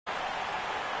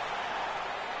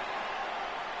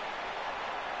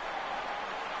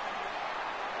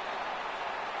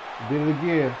Did it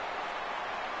again.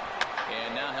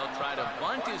 And now he'll try to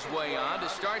bunt his way on to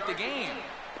start the game.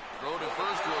 Throw to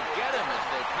first will get him as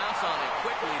they pounce on it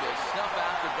quickly to snuff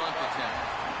out the bunt attempt.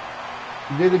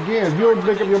 Did it again. If you don't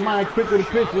make up your mind quick with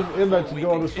the pitches, it lets you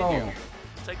go on the song.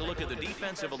 Take a look at the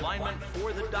defensive alignment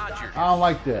for the Dodgers. I don't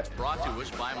like that. It's brought to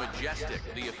us by Majestic,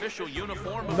 the official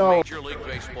uniform of Major League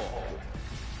Baseball.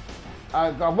 I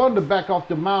wanted to back off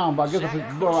the mound, but I guess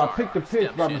I picked the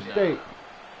pitch by mistake.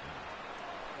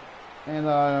 And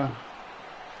now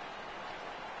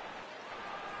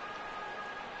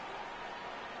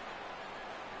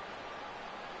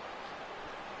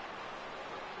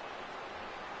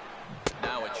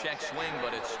a check swing,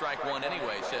 but it's strike one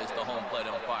anyway, says the home plate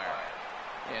umpire.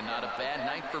 And not a bad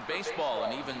night for baseball,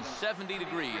 and even 70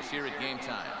 degrees here at game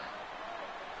time.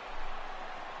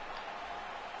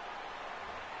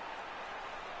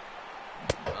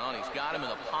 Well, he's got him in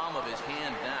the palm of his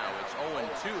hand now. It's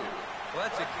 0-2. Well,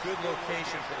 that's a good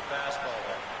location for the fastball.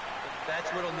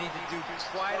 That's what he'll need to do.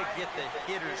 Try to get the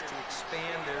hitters to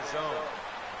expand their zone.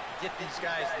 Get these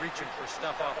guys reaching for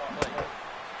stuff off the plate.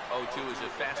 0-2 is a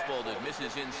fastball that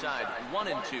misses inside.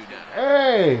 1-2 now.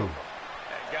 hey!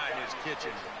 That guy in his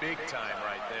kitchen, big time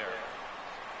right there.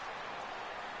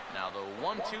 Now the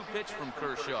 1-2 pitch from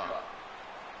Kershaw.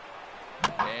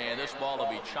 And this ball will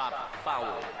be chopped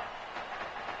foul.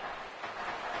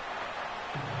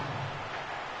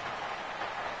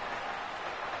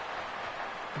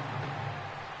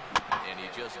 And he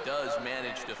just does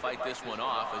manage to fight this one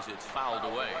off as it's fouled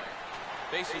away.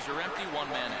 Bases are empty, one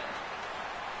man out.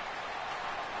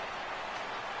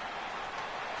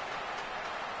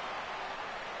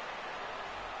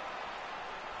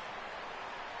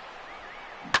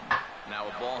 Now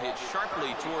a ball hit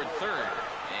sharply toward third.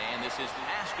 And this is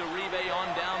past Uribe on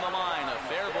down the line. A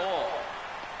fair ball.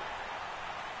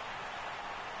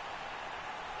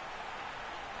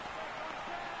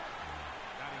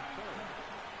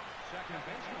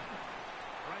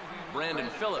 Brandon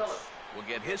Phillips will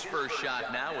get his first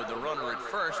shot now with the runner at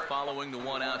first following the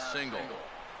one-out single.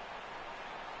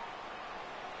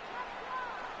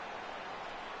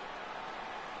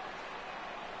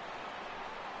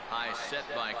 High set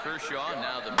by Kershaw.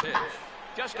 Now the pitch.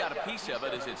 Just got a piece of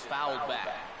it as it's fouled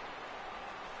back.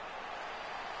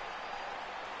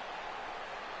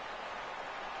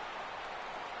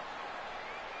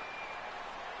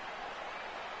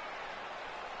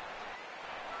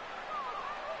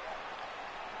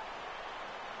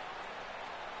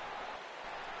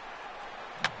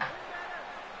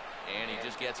 And he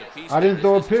just gets a piece I didn't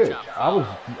throw a pitch. pitch. I was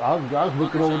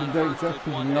looking over the day. That's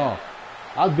pissing me off.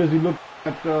 I was busy looking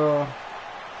at the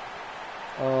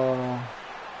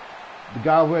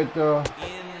guy with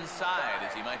Inside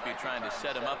as he might be trying to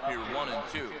set him up here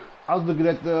 1-2. I was looking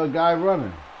at the guy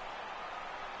running.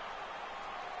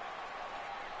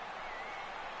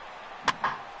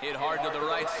 Hit hard to the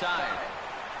right side,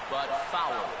 but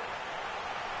foul.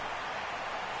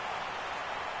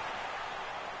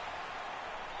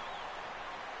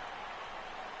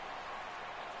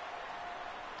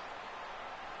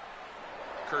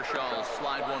 Kershaw will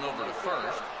slide one over to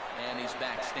first, and he's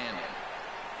back standing.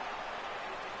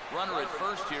 Runner at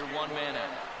first here, one man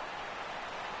out.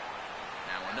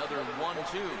 Now another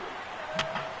 1-2.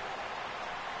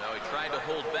 Now he tried to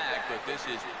hold back, but this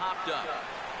is popped up.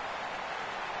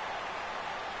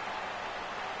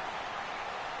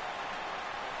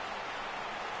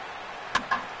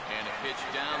 And a pitch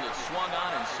down that's swung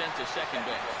on and sent to second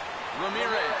base.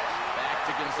 Ramirez back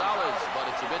to Gonzalez, but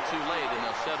it's a bit too late, and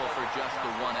they'll settle for just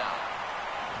the one out.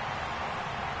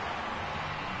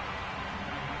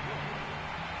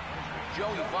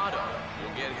 Joey Votto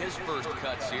will get his first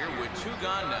cuts here with two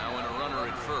gone now and a runner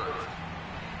at first.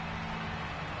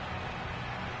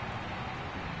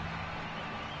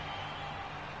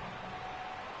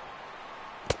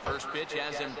 First pitch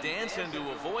has him dancing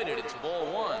to avoid it. It's ball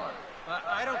one.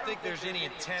 I don't think there's any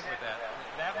intent with that.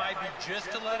 That might be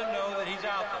just to let him know that he's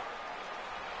out there.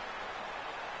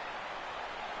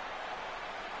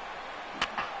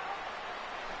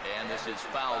 And this is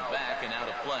fouled back and out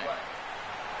of play.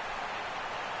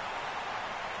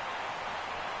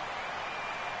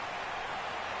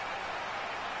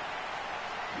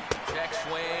 Check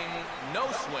swing, no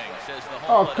swing, says the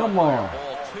home plate come umpire. on.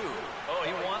 Ball two. Oh,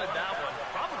 he wanted that one.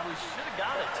 Probably should have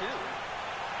got it, too.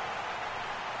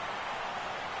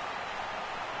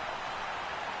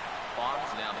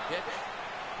 Boggs down the pitch.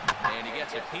 And he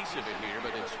gets a piece of it here,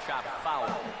 but it's chopped foul.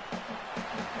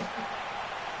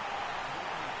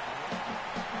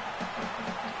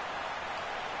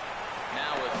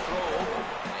 Now a throw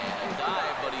and a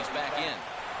dive, but he's back in.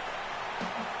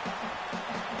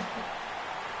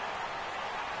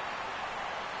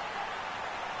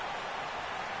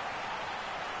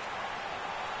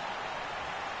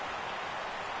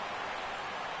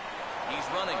 He's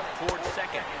running towards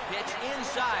second. Pitch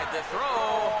inside the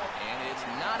throw, and it's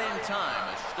not in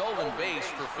time. A stolen base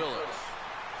for Phillips.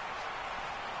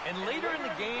 And later in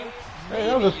the game, hey,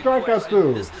 that was a strikeout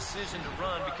too. This decision to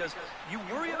run because you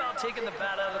worry about taking the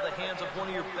bat out of the hands of one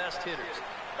of your best hitters.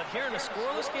 But here in a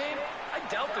scoreless game, I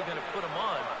doubt they're going to put him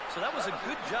on. So that was a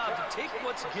good job to take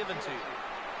what's given to you.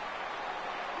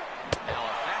 Now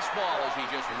a fastball as he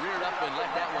just reared up and let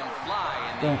that one fly,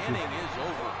 and the inning is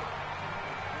over.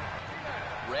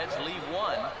 Reds leave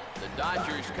one. The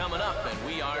Dodgers coming up, and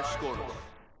we are scoreless.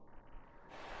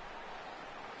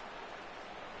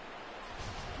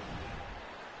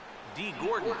 D.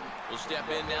 Gordon will step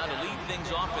in now to lead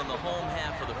things off in the home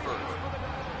half of the first.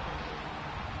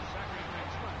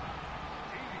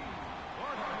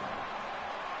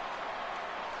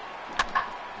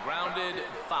 Grounded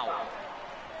foul.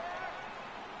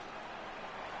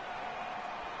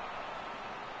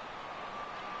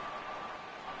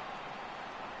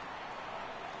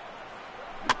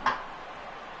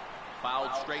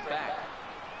 Fouled straight back.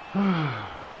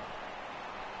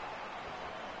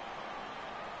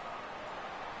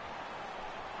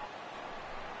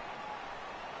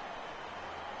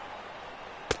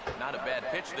 Not a bad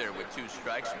pitch there with 2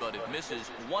 strikes, but it misses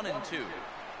 1 and 2.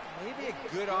 Maybe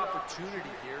a good opportunity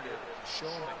here to show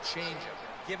him a changeup,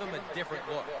 give him a different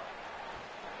look.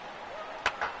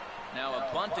 Now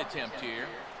a bunt attempt here.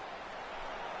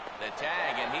 The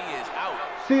tag, and he is out.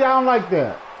 See, I don't like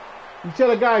that. You see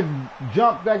the guy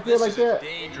jump back there like that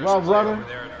while running? Over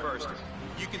there at first.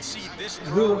 You can see this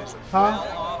throw is well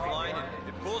offline and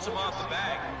it pulls him off the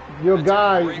bag. Your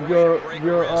guy, your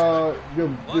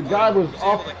guy was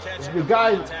off. The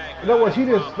guy, in other words, he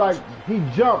just like he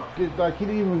jumped. It's like he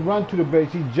didn't even run to the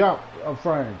base. He jumped a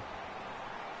frame.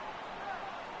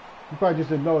 He probably just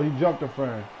didn't know he jumped a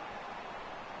frame.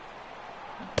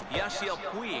 Yasiel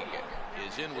Puig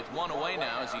is in with 1 away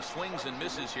now as he swings and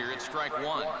misses here at strike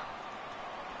 1.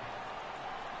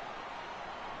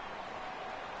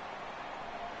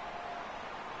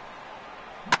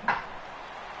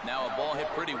 Now a ball hit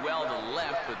pretty well to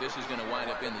left, but this is going to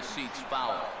wind up in the seats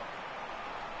foul.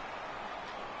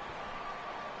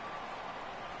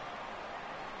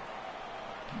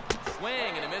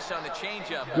 Swing and a miss on the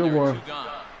changeup. Good one.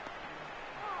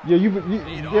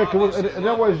 Yeah, cause in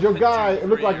other words, your guy, it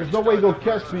looked like there's no way he's going to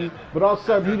catch me, but all of a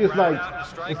sudden he just like,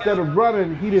 instead of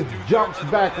running, he just jumps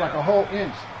back like a whole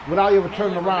inch without ever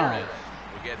turning around.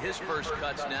 Will get his first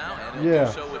cuts now, and he'll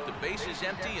do so with the bases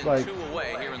empty and like, 2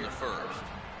 away here in the first.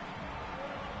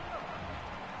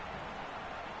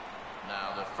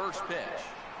 Now the first pitch.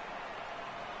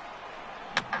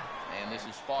 And this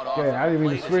is fought off. Yeah, I didn't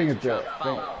even swing at that.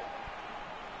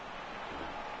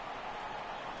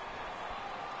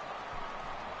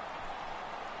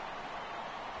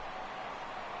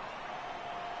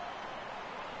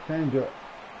 Change up.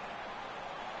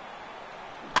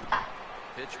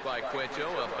 Pitch by Cueto,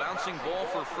 a bouncing ball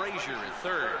for Frazier at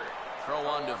third. Throw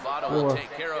on to Votto will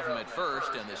take care of him at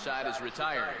first, and the side is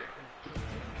retired.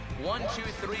 1, 2,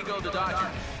 3 go the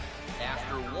Dodgers.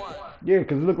 After 1. Yeah,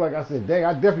 because it looked like I said, dang,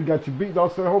 I definitely got you beat. All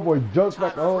of a sudden, homeboy jumps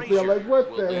back the whole thing. I'm like,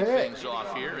 what the heck? Things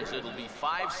off here as it'll be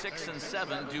 5, 6, and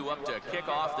 7 due up to kick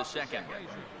off the second.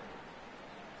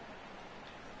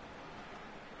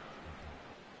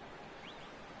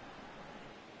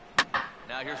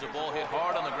 Now here's a ball hit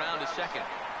hard on the ground to second.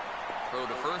 Throw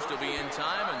to first will be in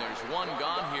time, and there's 1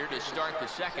 gone here to start the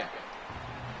second.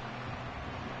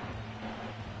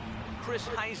 Chris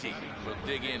Heisey will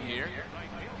dig in here.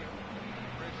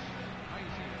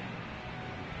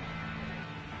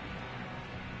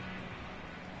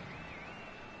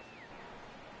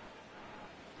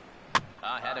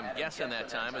 I had him guessing that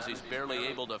time as he's barely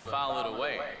able to foul it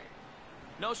away.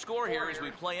 No score here as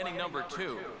we play inning number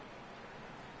 2.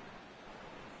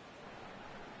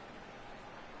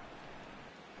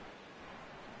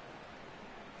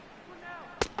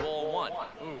 Ball 1.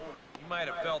 Ooh, you might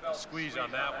have felt the squeeze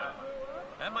on that one.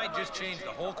 That might just change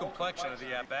the whole complexion of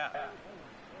the at-bat.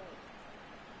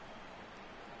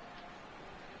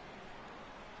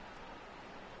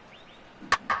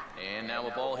 And now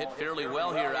a ball hit fairly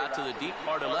well here out to the deep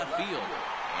part of left field.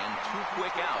 And 2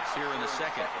 quick outs here in the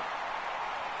second.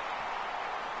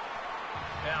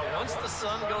 Now, once the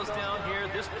sun goes down here,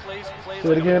 this place plays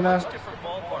like a much different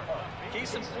ballpark.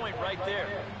 Case in point right there.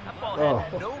 That ball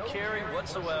had no carry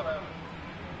whatsoever.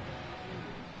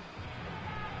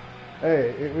 Hey,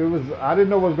 it was, I didn't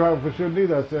know what was going to happen for sure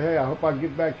neither. I said, hey, I hope I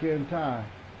get back here in time.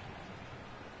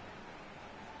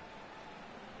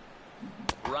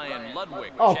 Ryan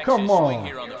Ludwig checks his swing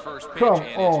here on the first pitch, and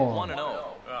it's 1-0.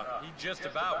 He just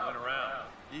about went around.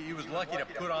 He was lucky to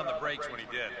put on the brakes when he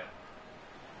did.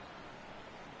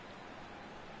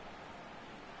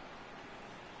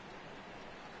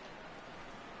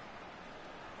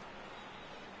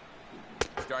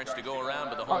 starts to go around,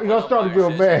 but the whole I'm starting to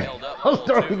get mad. I'm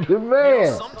starting to get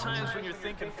mad. Sometimes when you're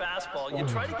thinking fastball, you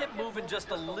try to get moving just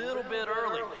a little bit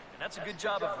early. And that's a good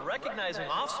job of recognizing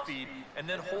off speed and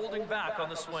then holding back on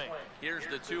the swing. Here's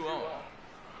the 2-0.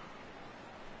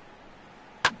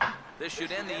 This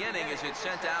should end the inning as it's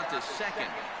sent out to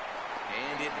second.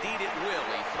 And indeed it will.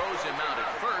 He throws him out at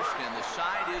first, and the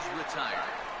side is retired.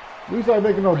 We ain't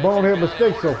making no bonehead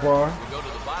mistakes so far. We go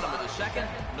to the bottom of the second,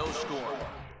 no score.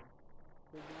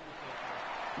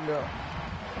 No.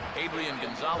 Adrian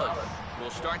Gonzalez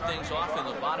will start things off in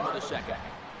the bottom of the second.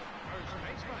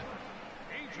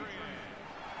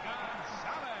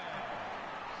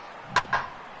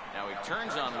 Now he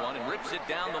turns on one and rips it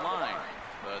down the line.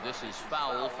 But this is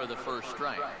foul for the first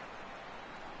strike.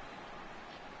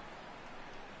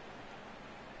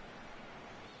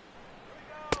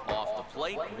 Off the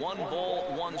plate, 1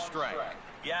 ball, 1 strike.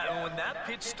 Yeah, and when that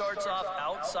pitch starts off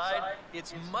outside,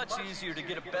 it's much easier to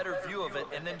get a better view of it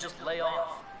and then just lay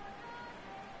off.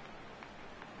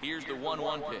 Here's the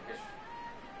 1-1 pitch.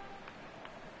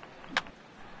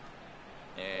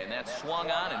 And that's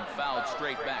swung on and fouled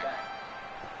straight back.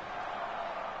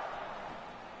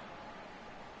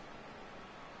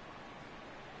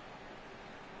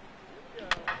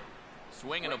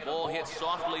 Swing and a ball hit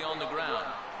softly on the ground.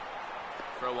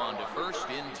 Throw on to first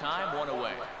in time, 1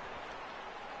 away.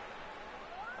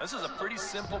 This is a pretty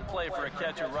simple play for a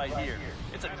catcher right here.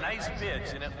 It's a nice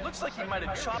pitch, and it looks like he might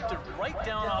have chopped it right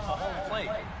down off a home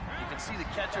plate. You can see the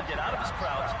catcher get out of his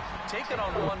crouch, take it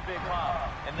on one big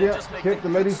hop, and then just make the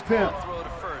good strong throw to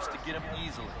first to get him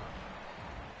easily.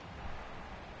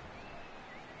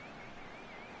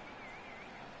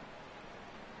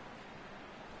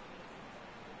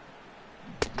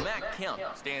 Matt Kemp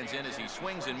stands in as he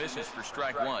swings and misses for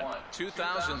strike 1.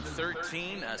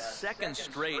 2013, a second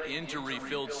straight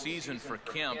injury-filled season for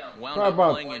Kemp. Wound up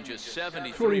playing in just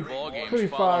 73 ball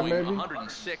games following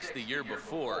 106 the year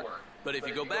before. But if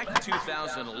you go back to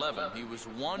 2011, he was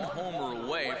 1 homer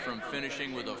away from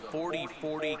finishing with a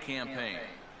 40-40 campaign.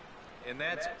 And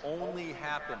that's only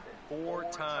happened 4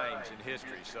 times in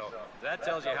history, so that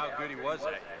tells you how good he was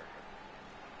that year.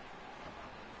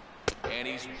 And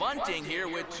he's bunting here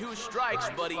with 2 strikes,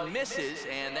 but he misses,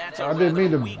 and that's a I didn't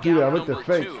mean to do that. I meant to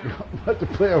fake. 2. Let the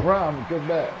play around and come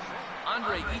back.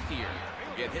 Andre Ethier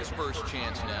will get his first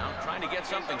chance now, trying to get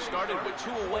something started with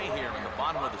 2 away here in the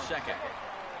bottom of the second.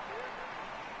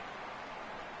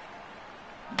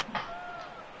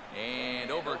 And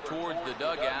over towards the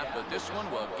dugout, but this one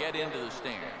will get into the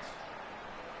stands.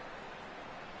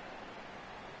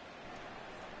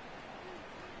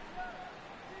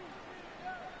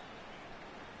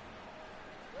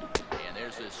 And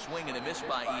there's a swing and a miss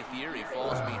by Ethier. He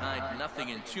falls behind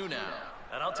 0-2 now.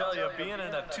 And I'll tell you, being in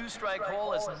a 2-strike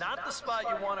hole is not the spot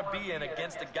you want to be in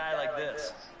against a guy like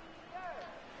this.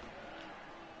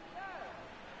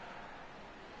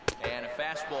 And a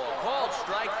fastball called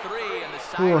strike 3, and the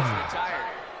side is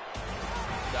retired.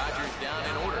 Dodgers down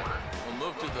in order. We'll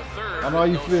move to the third. I know how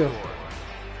you feel. Score.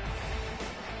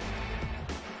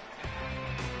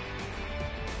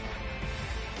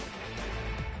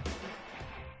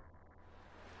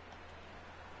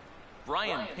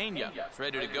 Brian Pena is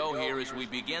ready to go here as we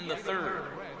begin the third.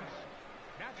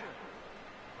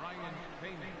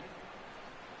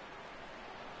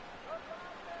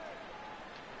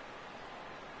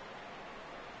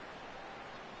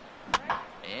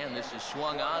 And this is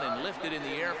swung on and lifted in the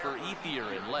air for Ethier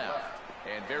in left.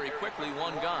 And very quickly,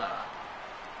 1 gone.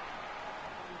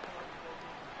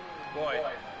 Boy,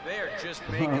 they are just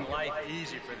making life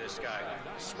easy for this guy.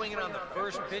 Swinging on the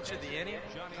first pitch of the inning,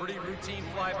 pretty routine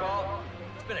fly ball.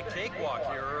 It's been a cakewalk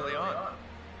here early on.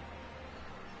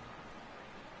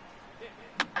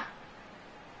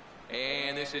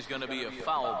 And this is going to be a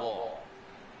foul ball.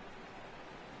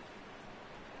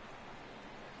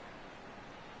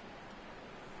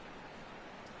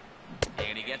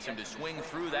 And he gets him to swing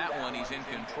through that one. He's in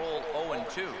control,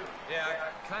 0-2. Yeah,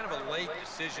 kind of a late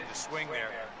decision to swing there.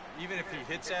 Even if he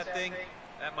hits that thing,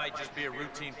 that might just be a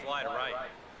routine fly to right.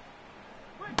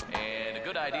 And a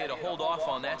good idea to hold off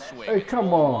on that swing. Hey,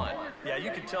 come on. Yeah,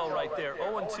 you can tell right there.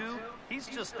 0-2, he's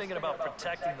just thinking about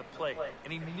protecting the plate.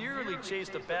 And he nearly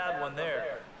chased a bad one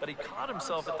there, but he caught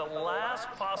himself at the last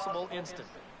possible instant.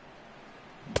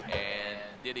 And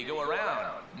did he go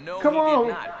around? No, Come he on.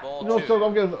 did not. Ball 2. So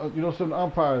I'm getting, some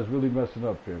umpires really messing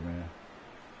up here, man.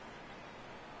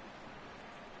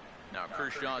 Now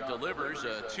Kershaw delivers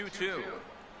a 2-2.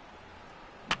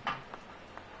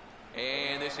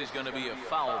 And this is going to be a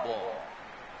foul ball.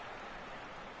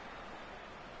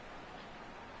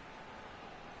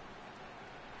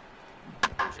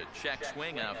 There's a check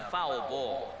swing and a foul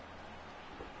ball.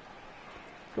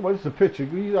 Come on, this is a pitcher.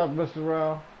 You not messing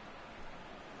around.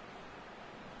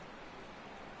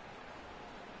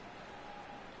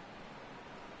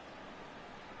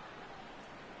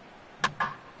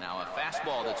 Now a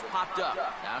fastball that's popped up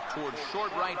out towards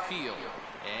short right field.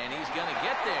 And he's going to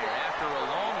get there after a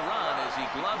long run as he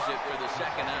gloves it for the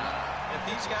second out. If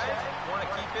these guys want to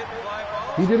keep hitting fly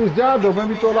balls, He did his job though. Made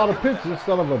me throw a lot of pitches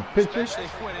instead of a pitcher. especially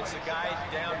when it's the guys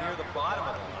down near the bottom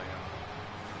of the lineup.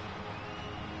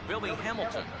 Billy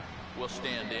Hamilton will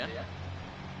stand in.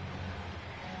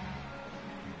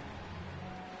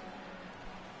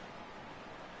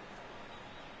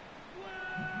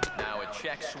 Now a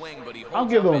check swing, but he holds I'm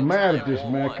getting a up little in mad at time, this,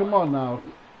 man. 1-1. Come on now.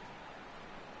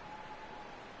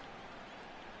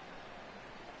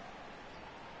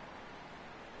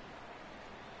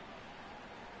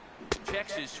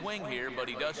 Checks his swing here, but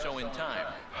he does so in time.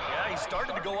 Yeah, he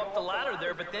started to go up the ladder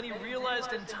there, but then he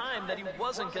realized in time that he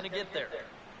wasn't going to get there.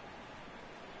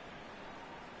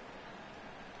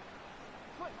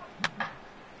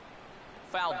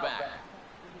 Fouled back.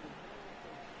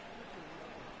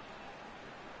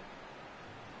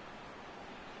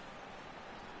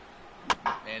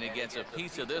 And he gets a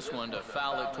piece of this one to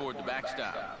foul it toward the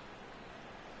backstop.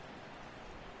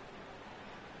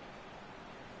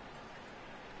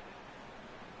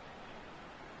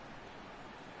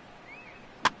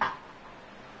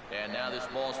 And now this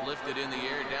ball's lifted in the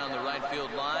air down the right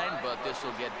field line, but this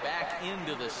will get back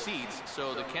into the seats,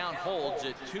 so the count holds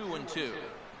at 2-2.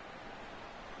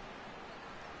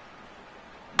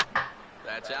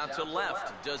 That's out to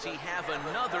left. Does he have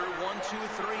another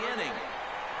 1-2-3 inning?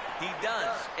 He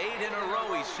does. 8 in a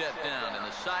row he's set down, and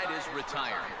the side is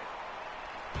retired.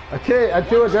 I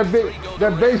tell you what,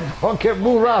 that baseball kept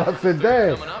moving around. I said,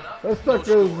 dang, that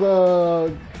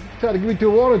sucker's trying to get me to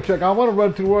a water truck. I want to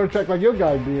run to the water truck like your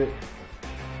guy did.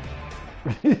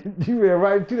 You ran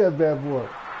right into that bad boy.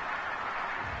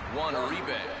 Juan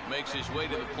Uribe makes his way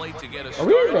to the plate to get a start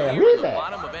Uribe, here in the Uribe.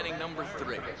 bottom of inning number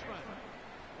 3.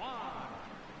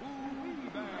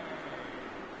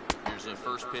 Here's a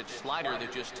first pitch slider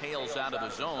that just tails out of the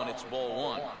zone. It's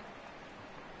ball 1.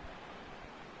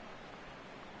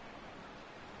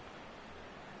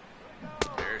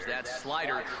 There's that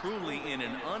slider truly in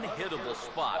an unhittable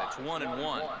spot. It's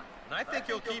 1-1. And I think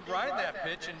he'll keep riding that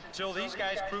pitch until these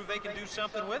guys prove they can do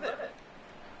something with it.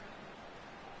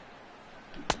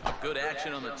 Good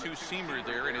action on the two-seamer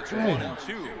there, and it's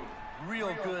 1-2.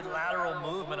 Real good lateral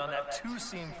movement on that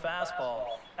two-seam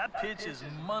fastball. That pitch is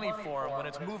money for him when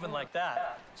it's moving like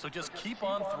that. So just keep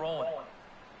on throwing it.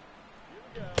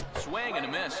 Swing and a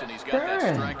miss, and he's got that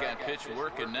strikeout pitch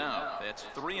working now. That's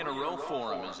 3 in a row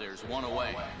for him as there's 1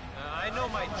 away. I know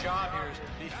my job here is to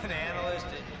be an analyst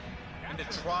and to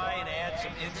try and add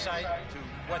some insight to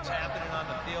what's happening on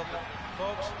the field. But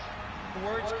folks,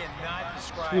 words cannot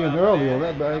describe. Seeing early on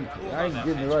that, but I ain't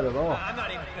getting it right at all. I'm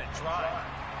not even going to try.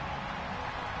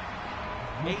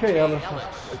 Okay, Ellis.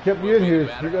 I kept you in here.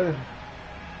 You gotta.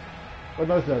 Oh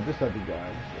no, it's not. This not the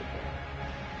guy.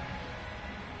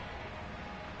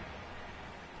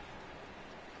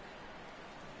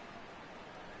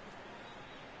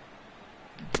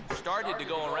 Started to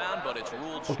go around, but it's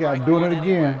ruled. Okay, I'm doing it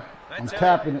again. I'm That's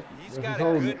tapping it. He's This got is a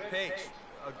holding good it. pace,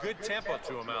 a good tempo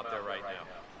to him out there right now.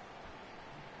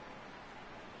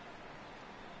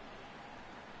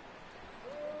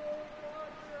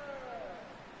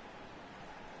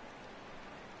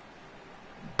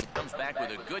 Comes back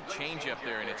with a good changeup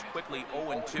there, and it's quickly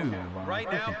 0-2.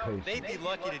 Right now, they'd be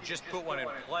lucky to just put one in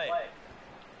play.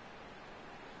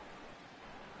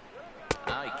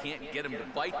 Now he can't get him to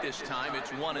bite this time.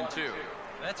 It's 1-2.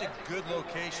 That's a good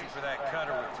location for that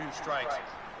cutter with 2 strikes.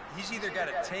 He's either got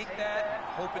to take that,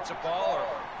 hope it's a ball, or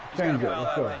he's got to Change it, foul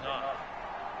let's that go. thing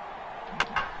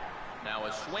off. Now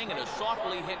a swing and a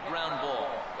softly hit ground ball,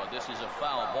 but this is a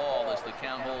foul ball as the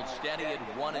count holds steady at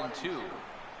 1-2.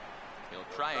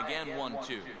 He'll try again,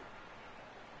 1-2.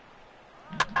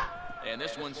 And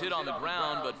this one's hit on the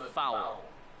ground, but foul.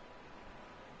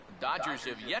 Dodgers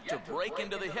have yet to break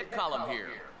into the hit column here.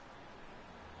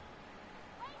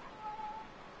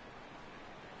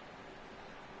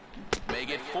 Make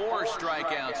it 4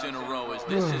 strikeouts in a row as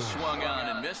this is swung on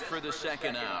and missed for the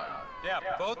second out. Yeah,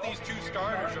 both these 2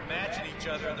 starters are matching each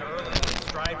other in the early innings,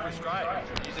 stride for stride.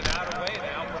 He's an out away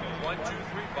now from 1, 2, 3,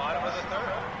 bottom of the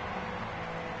 3rd.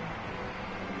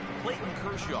 Clayton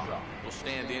Kershaw will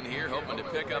stand in here hoping to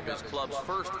pick up his club's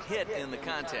first hit in the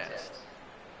contest.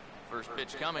 First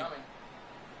pitch coming.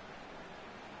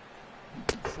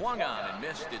 Swung on and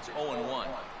missed. It's 0-1.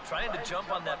 Trying to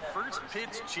jump on that first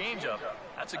pitch changeup.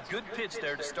 That's a good pitch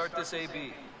there to start this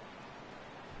AB.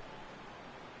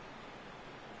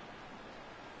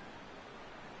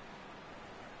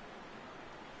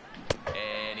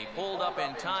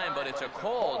 time, but it's a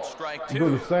cold strike You do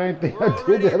two. the same thing I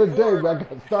did the other day, but I got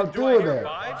to stop Do I doing hear that.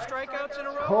 5 strikeouts in a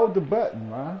row? Hold the button,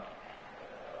 man.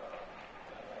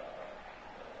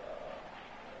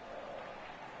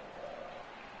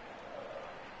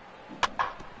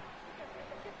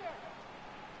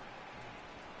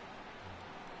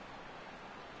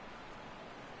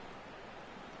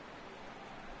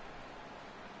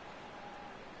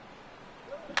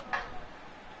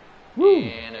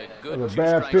 And a good That was a 2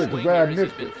 bad strike pitch, a swing bad here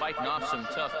as he's miss. been fighting off some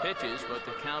tough pitches, but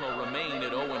the count will remain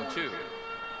at 0-2.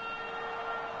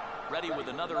 Ready with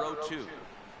another 0-2.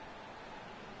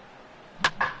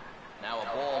 Now a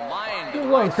ball lined to Good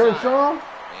the run, right side. Kershaw. And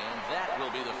that will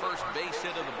be the first base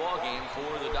hit of the ball game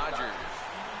for the Dodgers.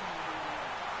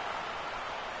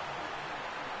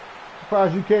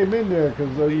 Surprised you came in there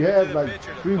because you had like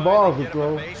 3 balls to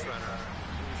throw. He was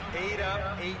 8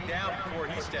 up, 8 down before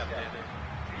he stepped in.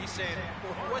 He's saying,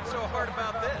 what's so hard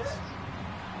about this?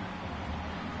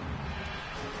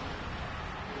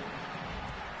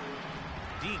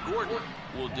 D. Gordon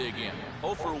will dig in.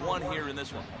 0 for 1 here in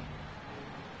this one.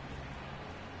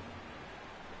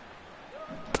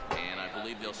 And I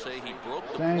believe they'll say he broke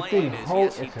the Same plane thing. as Hold.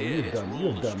 yes he Okay, did. you're It's done. ruled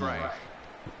You're a done. strike.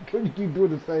 Man. You keep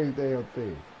doing the same damn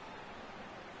thing.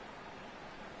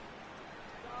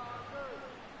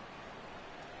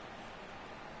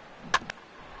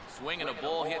 Swinging a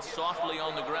ball hit softly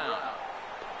on the ground.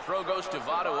 Throw goes to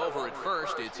Votto over at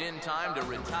first. It's in time to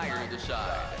retire the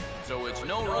side. So it's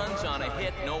no runs on a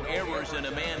hit, no errors, and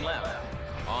a man left.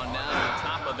 On now to the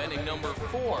top of inning number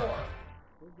 4.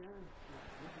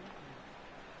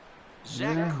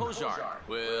 Zach Kozart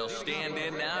will stand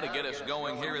in now to get us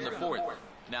going here in the 4th.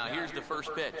 Now here's the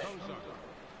first pitch.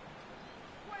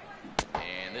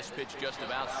 And this pitch just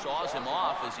about saws him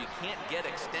off as he can't get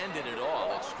extended at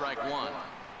all. It's strike 1.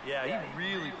 Yeah, he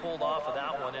really pulled off of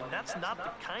that one, and that's not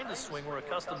the kind of swing we're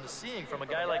accustomed to seeing from a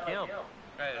guy like him.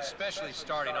 Right, especially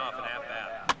starting off an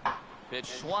at-bat. Pitch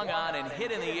swung on and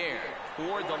hit in the air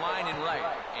toward the line and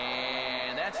right.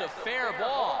 And that's a fair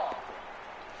ball.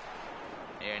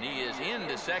 And he is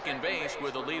into second base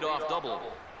with a leadoff double.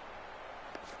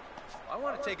 I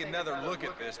want to take another look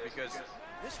at this because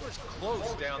this was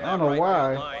close down I that don't know right why.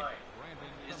 field line.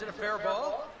 Is it a fair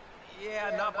ball?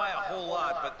 Yeah, not by a whole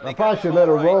lot, but I probably should let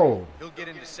it roll. He'll get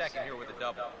into second here with a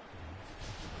double.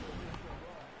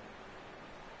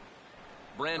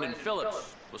 Brandon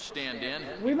Phillips will stand in.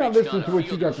 We're not listening to what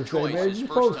you got to say, man. You're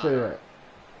supposed to say that.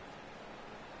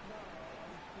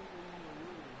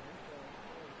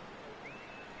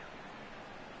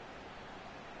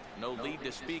 No lead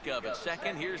to speak of at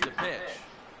second. Here's the pitch.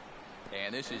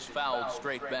 And this is fouled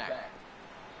straight back.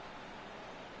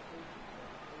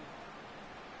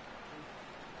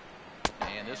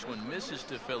 And this one misses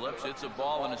to Phillips. It's a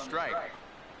ball and a strike.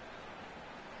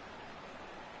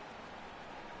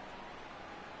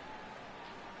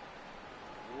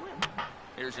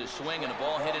 Here's his swing and a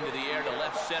ball hit into the air to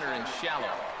left center and shallow.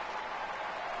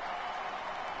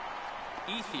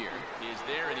 Ethier is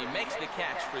there and he makes the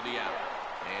catch for the out.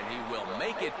 And he will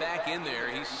make it back in there.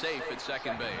 He's safe at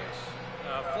second base.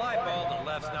 Fly ball to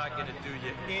left's not going to do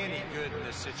you any good in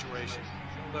this situation.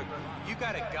 Look, you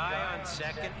got a guy on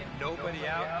second and nobody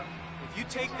out. If you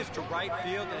take this to right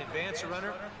field and advance a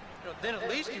runner, then at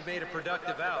least you made a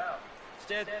productive out.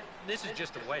 Instead, this is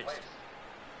just a waste.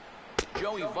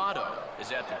 Joey Votto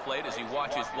is at the plate as he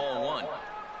watches ball 1.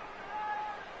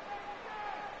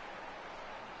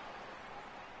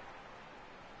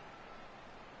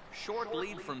 Short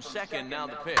lead from second, now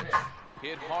the pitch.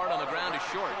 Hit hard on the ground to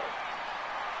short.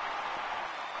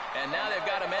 And now they've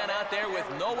got a man out there with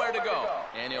nowhere to go.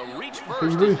 And he'll reach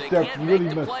first as they can't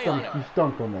make the play on him. You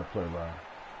stunk on that play, Ryan.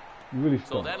 You really So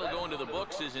stunk. that'll go into the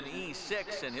books as an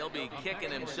E6, and he'll be kicking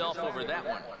himself over that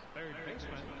one. Third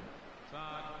baseman,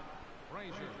 Todd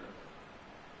Frazier.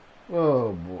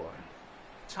 Oh, boy.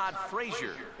 Todd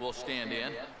Frazier will stand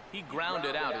in. He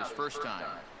grounded out his first time.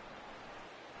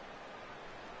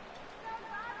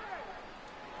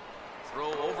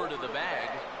 Throw over to the bag,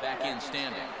 back in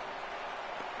standing.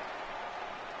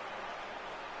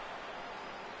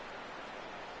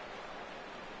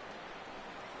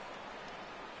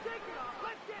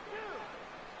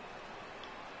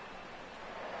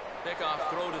 Pickoff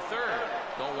throw to third.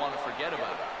 Don't want to forget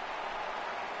about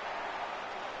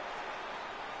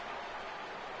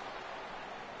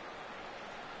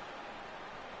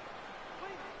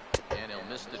it. And he'll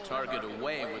miss the target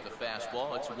away with the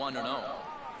fastball. It's 1-0.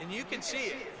 And you can see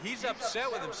it. He's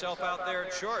upset with himself out there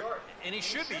at short. And he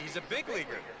should be. He's a big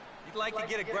leaguer. He'd like to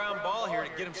get a ground ball here to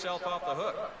get himself off the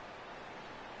hook.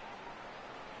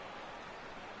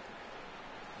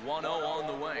 1-0 on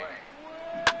the way.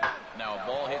 Now a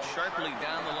ball hit sharply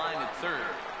down the line at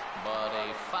third, but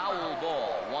a foul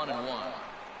ball, 1-1.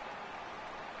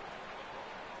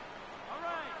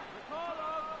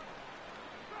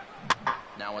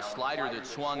 Now a slider that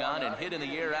swung on and hit in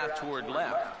the air out toward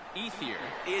left. Ethier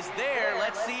is there.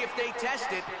 Let's see if they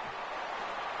test it.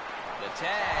 The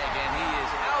tag, and he is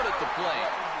out at the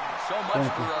plate. So much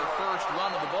for our first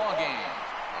run of the ball game.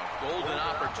 A golden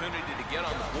opportunity to get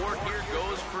on the board here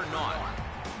goes for naught.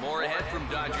 More ahead from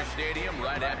Dodger Stadium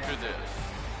right after this.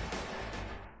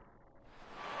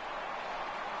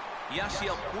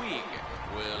 Yasiel Puig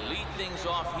will lead things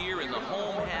off here in the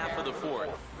home half of the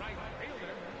fourth.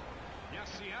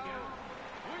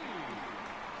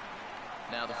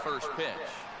 Now the first pitch.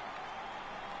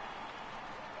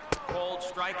 Cold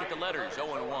strike at the letters,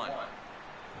 0-1.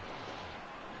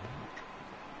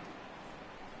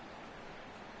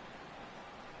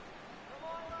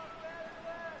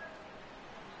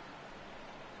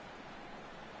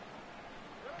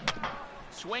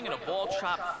 Swinging a ball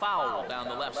chopped foul down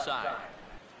the left side.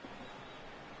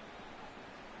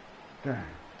 Dang.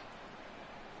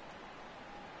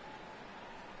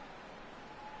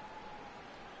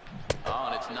 Oh,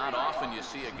 and it's not often you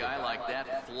see a guy like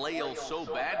that flail so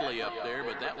badly up there,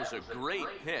 but that was a great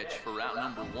pitch for out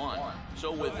number one.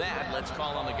 So with that, let's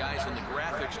call on the guys in the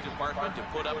graphics department to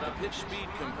put up the pitch speed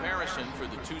comparison for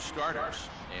the two starters.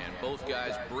 And both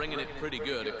guys bringing it pretty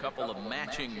good. A couple of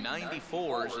matching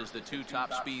 94s as the two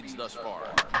top speeds thus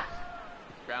far.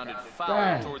 Grounded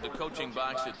foul toward the coaching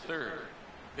box at third.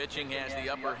 Pitching has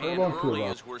the upper hand early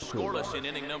as we're scoreless in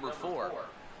inning number 4.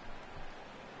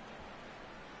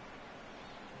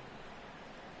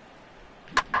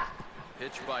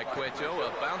 Pitch by Cueto,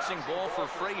 a bouncing ball for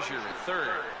Frazier at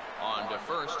third. On to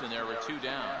first, and there were 2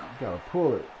 down. Gotta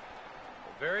pull it.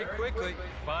 Very quickly,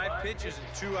 5 pitches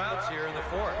and 2 outs here in the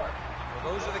fourth. Well,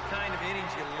 those are the kind of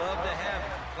innings you love to have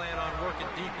if you plan on working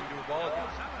deep into a ball game.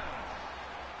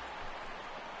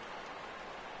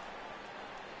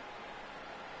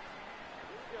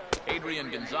 Adrian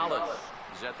Gonzalez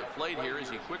is at the plate here as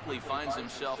he quickly finds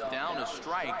himself down a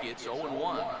strike. It's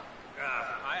 0-1.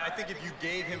 I think if you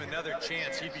gave him another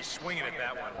chance, he'd be swinging at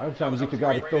that one. I'm trying to get the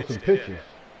guy to throw some pitches.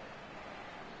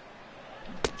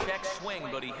 Check swing,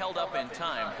 but he held up in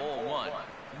time. Ball 1.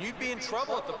 You'd be in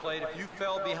trouble at the plate if you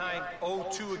fell behind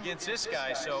 0-2 against this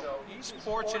guy, so he's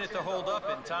fortunate to hold up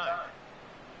in time.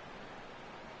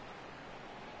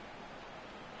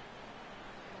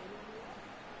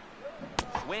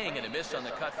 Swing and a miss on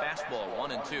the cut fastball,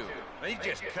 1-2. He's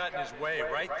just cutting his way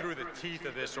right through the teeth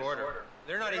of this order.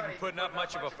 They're not even putting up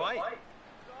much of a fight.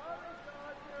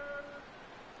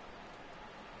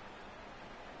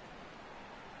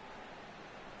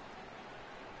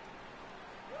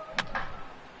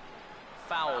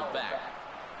 Fouled back.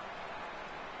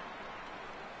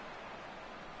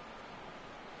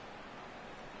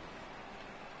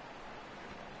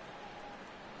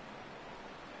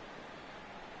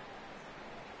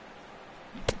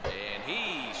 And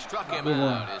he struck him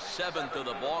out, his 7th of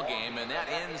the ball game, and that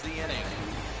ends the inning.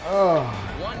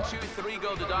 1, 2, 3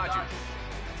 go the Dodgers.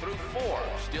 Through 4,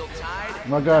 still tied.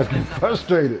 My guys getting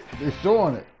frustrated. They're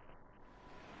showing it.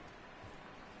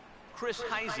 Chris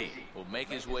Heisey will make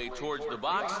his way towards the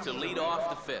box to lead off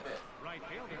the 5th. Right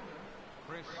fielder,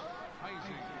 Chris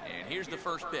Heisey. And here's the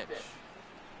first pitch.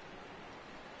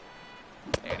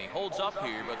 And he holds up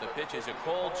here, but the pitch is a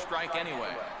cold strike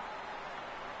anyway.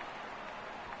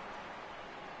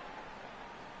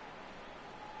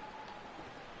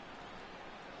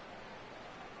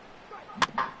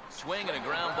 Swing and a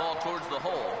ground ball towards the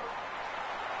hole.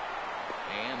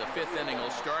 And the 5th inning will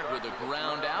start with a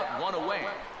ground out, 1 away.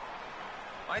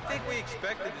 I think we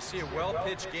expected to see a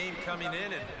well-pitched game coming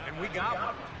in, and we got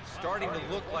one. Starting to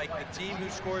look like the team who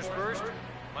scores first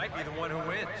might be the one who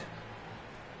wins.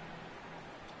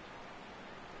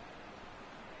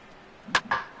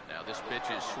 Now this pitch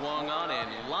is swung on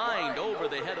and lined over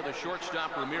the head of the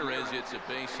shortstop Ramirez. It's a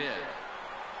base hit.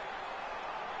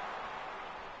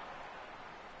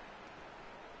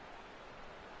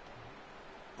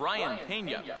 Brian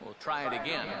Pena will try it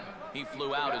again. He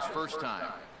flew out his first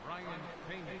time. Brian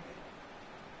Pena.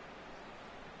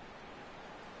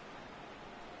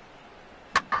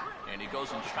 And he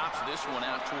goes and chops this one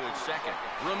out towards second.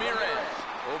 Ramirez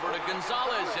over to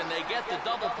Gonzalez, and they get the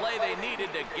double play they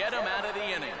needed to get him out of the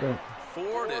inning.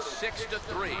 4 to 6 to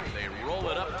 3. They roll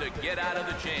it up to get out of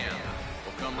the jam.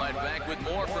 We'll come right back with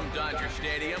more from Dodger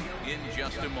Stadium in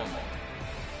just a moment.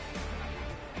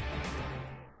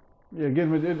 Yeah,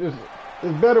 again,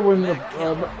 it's better when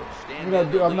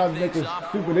I'm not making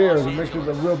stupid errors. It makes it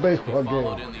a real baseball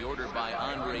game. In the order by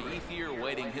Andre Ethier,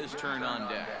 waiting his turn on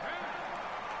deck.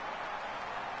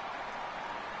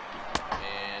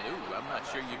 I'm not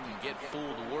sure you can get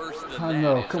fooled worse than I that.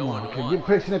 know. It's Come on. 0-1. Get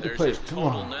patient at the There's plate. his Come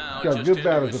total on. now, Got just good into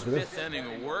batters his up there. fifth inning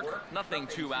of work. Nothing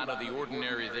too out of the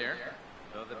ordinary there.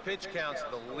 No, the pitch count's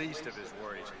the least of his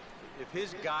worries. If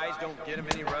his guys don't get him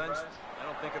any runs, I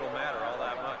don't think it'll matter all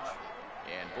that much.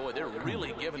 And boy, they're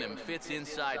really giving him fits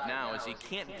inside now as he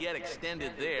can't get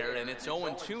extended there, and it's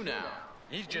 0-2 now.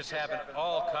 He's just having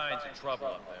all kinds of trouble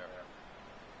up there.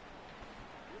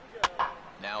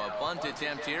 Now a bunt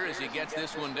attempt here as he gets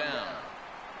this one down.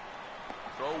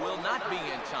 Throw will not be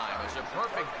in time as a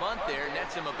perfect bunt there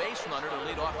nets him a base runner to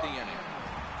lead off the inning.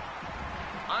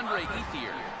 Andre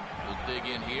Ethier will dig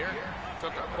in here.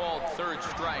 Took a called third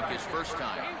strike his first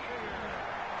time.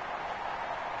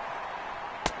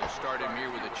 We'll start him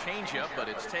here with a changeup, but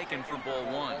it's taken for ball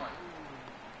one.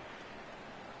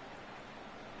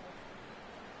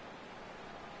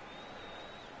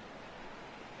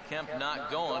 Kemp not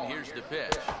going. Here's the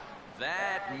pitch.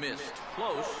 That missed.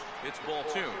 Close. It's ball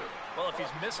two. Well, if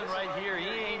he's missing right here, he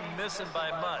ain't missing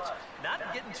by much.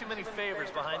 Not getting too many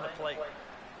favors behind the plate.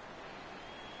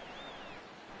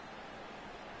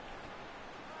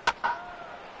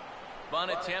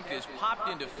 Bunt attempt is popped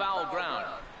into foul ground.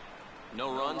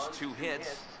 No runs, 2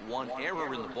 hits, 1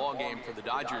 error in the ballgame for the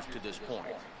Dodgers to this point.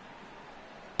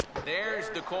 There's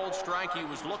the cold strike he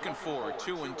was looking for.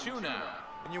 2-2 now.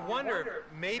 And you wonder if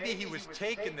maybe he was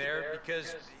taken there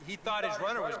because he thought his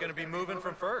runner was going to be moving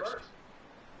from first.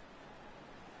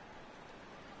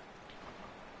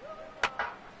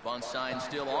 Bunt sign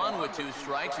still on with 2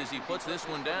 strikes as he puts this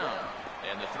one down.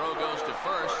 And the throw goes to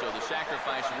first, so the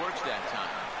sacrifice works that time.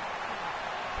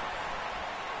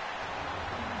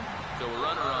 So a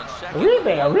runner on second.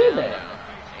 Uribe.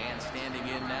 And standing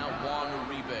in now, Juan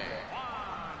Uribe.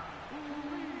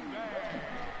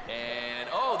 And,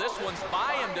 oh, this one's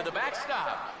by him to the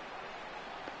backstop.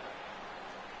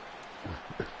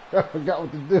 I forgot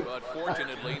what to do. But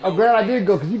fortunately, I'm glad I did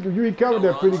go because you recovered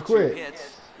that pretty quick. 2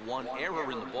 hits, 1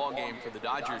 error in the ballgame for the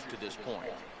Dodgers to this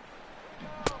point.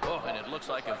 Oh, and it looks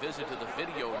like a visit to the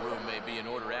video room may be in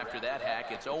order after that hack.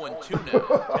 It's 0-2 now.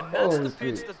 And that's the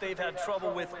pitch that they've had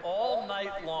trouble with all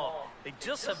night long. They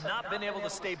just have not been able to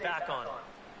stay back on it.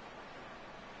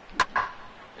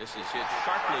 This is hit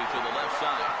sharply to the left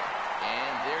side.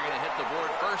 And they're going to hit the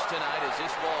board first tonight as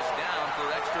this ball's down for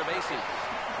extra bases.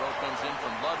 Throw comes in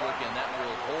from Ludwig, and that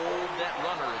will hold that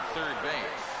runner at third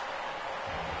base.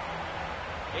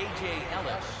 A.J.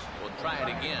 Ellis will try it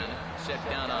again. Set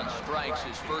down on strikes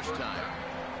his first time.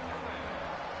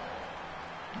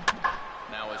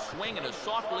 Now a swing and a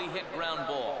softly hit ground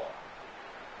ball.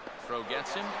 Throw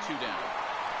gets him, 2 down.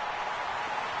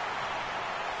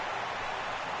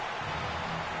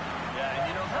 Yeah, and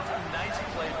you know, that's a nice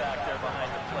play back there behind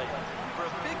the plate. For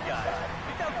a big guy,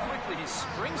 look how quickly he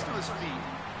springs to his feet,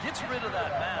 gets rid of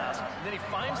that mass, and then he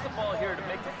finds the ball here to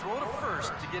make the throw to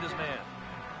first to get his man.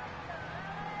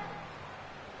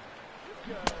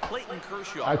 Clayton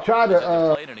Kershaw. I try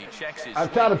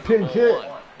to pinch hit.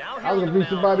 I was gonna beat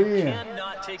somebody in. You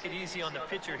cannot take it easy on the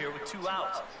pitcher here with 2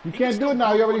 outs. You can't do it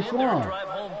now. You already swung. Drive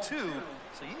home 2,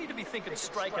 so you need to be thinking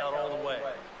strikeout all the way.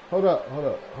 Hold up.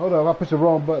 I pushed the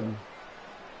wrong button.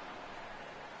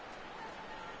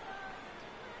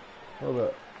 Hold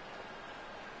up.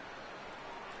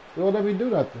 They won't let me do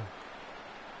nothing.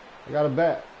 I got a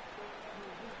bat.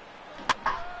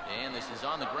 And this is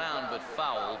on the ground, but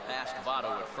foul past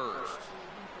Votto at first.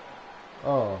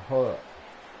 Oh, hold up.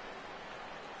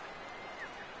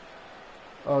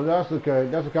 Oh, that's okay.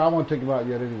 That's okay. I won't take him out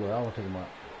yet anyway. I won't take him out.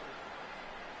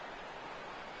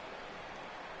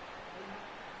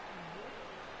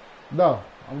 No,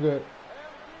 I'm good.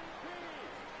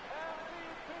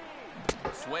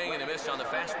 Swing and a miss on the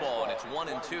fastball, and it's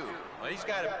 1-2. Well, he's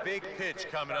got a big pitch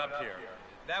coming up here.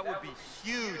 That would be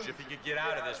huge if he could get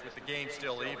out of this with the game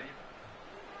still even.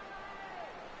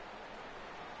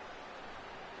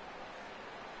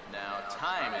 Now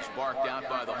time is barked out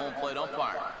by the home plate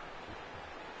umpire.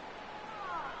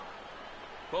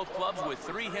 Both clubs with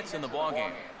 3 hits in the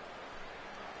ballgame.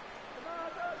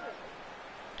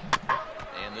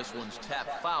 And this one's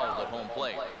tapped foul at home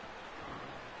plate.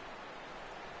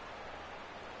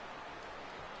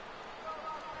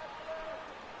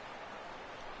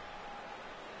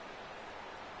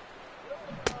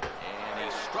 And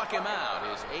he struck him out,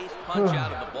 his 8th punch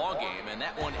out of the ballgame, and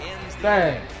that one ends the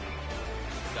inning.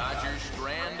 Dodgers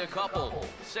strand a couple.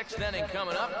 6th inning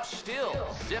coming up,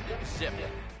 still zip.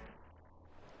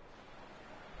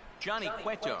 Johnny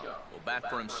Cueto will bat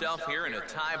for himself here in a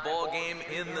tie ball game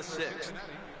in the 6th.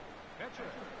 Catcher,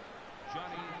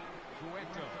 Johnny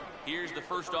Cueto. Here's the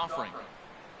first offering.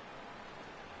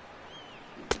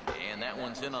 And that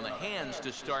one's in on the hands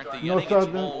to start the You know inning. It's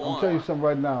something? ball I'll one. tell you something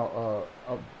right now.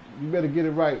 You better get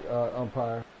it right,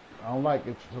 umpire. I don't like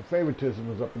it. Some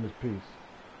favoritism is up in this piece.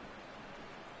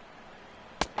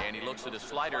 And he looks at a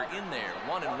slider in there,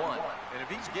 1-1. And if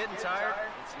he's getting tired,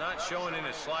 it's not showing in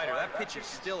his slider. That pitch is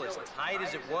still as tight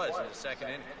as it was in the second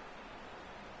inning.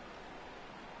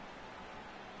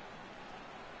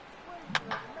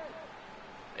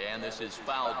 And this is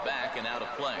fouled back and out of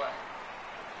play.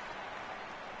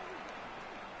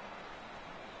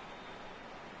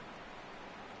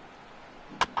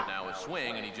 Now a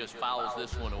swing, and he just fouls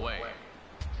this one away.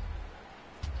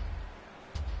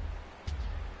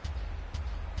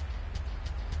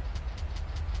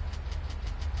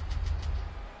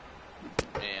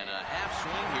 And a half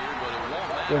swing here, but it won't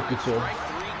matter. Thank you, sir. Strike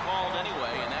three called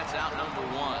anyway, and that's out number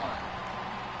one.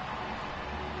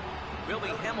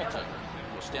 Billy Hamilton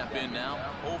will step in now,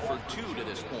 0 for 2 to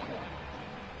this point.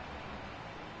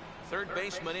 Third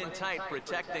baseman in tight,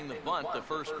 protecting the bunt, the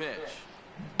first pitch.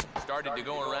 Started to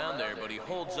go around there, but he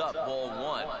holds up, ball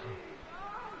one.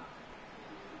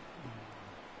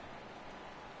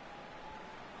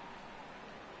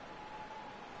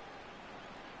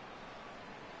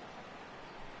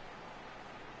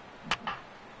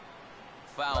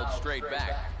 Fouled straight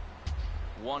back.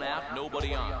 One out,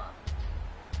 nobody on.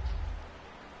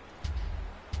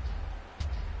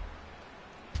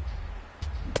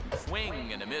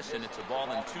 Swing and a miss, and it's a ball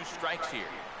and 2 strikes here.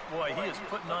 Boy, he is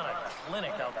putting on a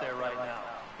clinic out there right now.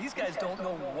 These guys don't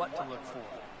know what to look for.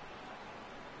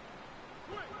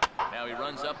 Now he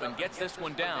runs up and gets this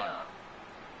one down.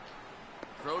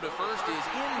 Throw to first is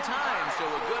in time, so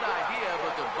a good idea,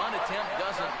 but the bunt attempt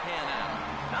doesn't pan out.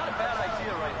 Not a bad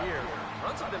idea right here.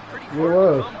 Runs have been pretty It hard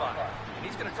was. to come by. And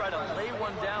he's going to try to lay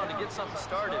one down to get something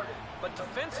started. But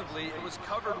defensively, it was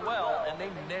covered well, and they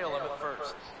nail him at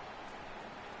first.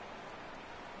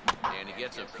 And he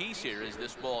gets a piece here as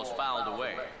this ball is fouled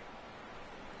away.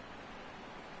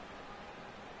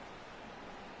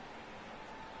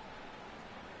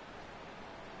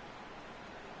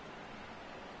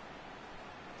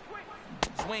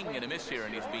 Swing and a miss here,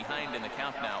 and he's behind in the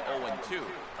count now, 0-2.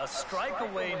 A strike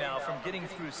away now from getting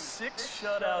through 6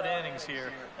 shutout innings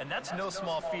here, and that's no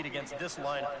small feat against this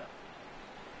lineup.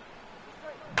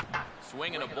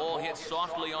 Swing and a ball hit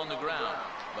softly on the ground,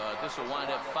 but this will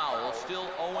wind up foul, still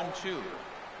 0-2.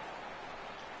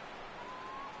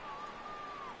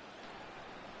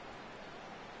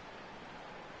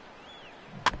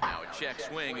 Now a check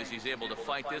swing as he's able to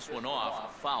fight this one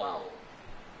off, foul.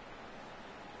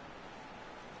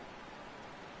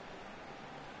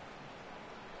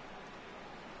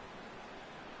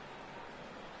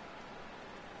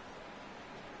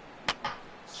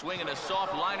 Swinging a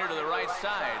soft liner to the right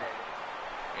side.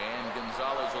 And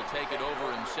Gonzalez will take it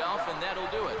over himself, and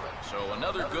that'll do it. So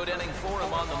another good inning for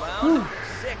him on the mound.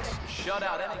 6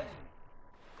 shutout innings.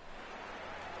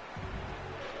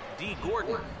 D.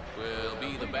 Gordon will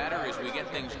be the batter as we get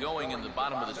things going in the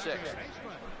bottom of the 6th.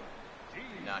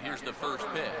 Now here's the first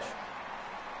pitch.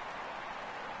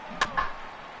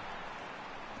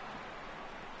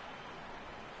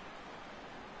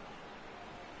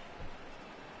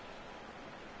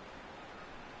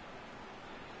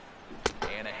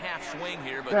 And a half swing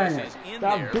here, but Dang this it. is in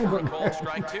Stop there for a doing called that.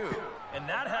 strike 2. And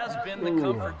that has been the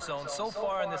comfort zone so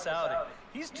far in this outing.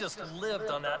 He's just lived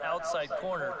on that outside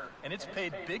corner, and it's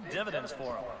paid big dividends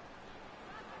for him.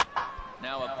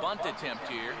 Now a bunt attempt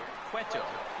here. Cueto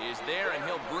is there, and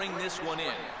he'll bring this one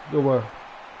in. Good work.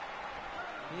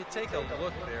 You take a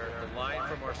look there at the line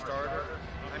from our starter.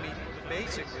 I mean,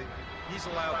 basically, he's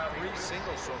allowed 3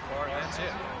 singles so far, and that's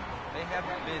it. They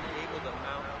haven't been able to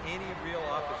mount any real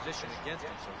opposition against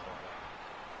him so far.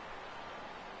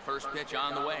 First pitch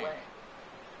on the way.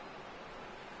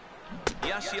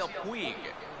 Yasiel Puig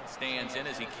stands in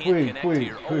as he can't connect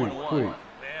here. 0-1.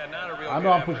 Yeah, not a real I know good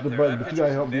I'm pushing effort the there. button, That but you pitch gotta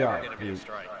was help me never out, gonna be a please.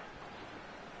 strike.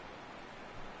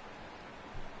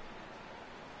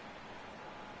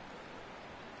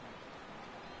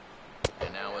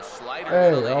 And now a slider. Hey,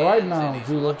 into the all right hands, now, and he's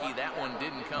Zula. lucky that one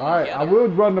didn't come All right, and get I him. will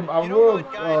run them. I You don't will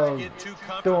want guys to get too throw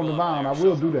comfortable on the up mound. I there,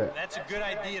 will so do that. That's a good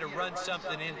idea to run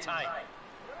something in tight.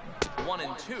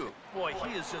 1-2. Boy,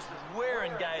 he is just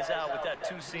wearing guys out with that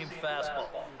two-seam fastball.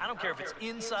 I don't care if it's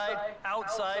inside,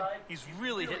 outside, he's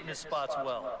really hitting his spots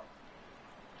well.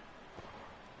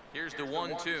 Here's the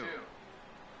 1-2.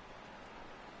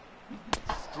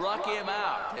 Struck him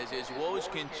out as his woes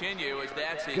continue, as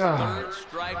that's his God. 3rd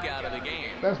strikeout of the game.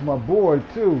 That's my boy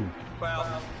too.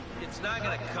 Well, it's not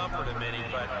going to comfort him any,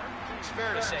 but it's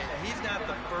fair to say that he's not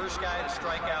the first guy to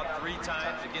strike out 3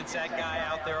 times against that guy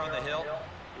out there on the hill.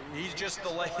 He's just the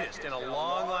latest in a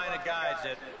long line of guys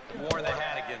that have worn the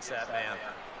hat against that man.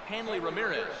 Hanley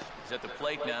Ramirez is at the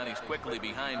plate now, and he's quickly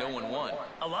behind 0-1.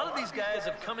 A lot of these guys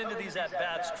have come into these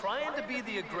at-bats trying to be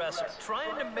the aggressor,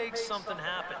 trying to make something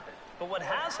happen. But what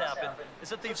has happened is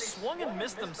that they've swung and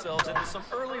missed themselves into some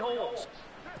early holes.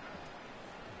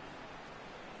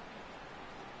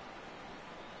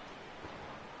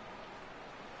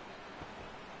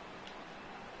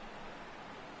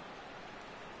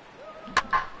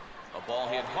 A ball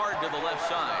hit hard to the left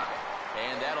side,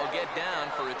 and that'll get down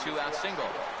for a 2-out single.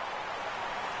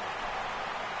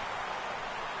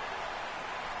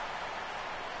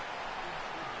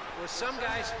 With some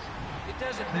guys, it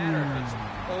doesn't matter if it's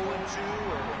 0-2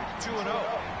 or 2-0.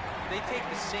 They take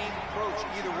the same approach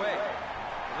either way.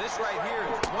 This right here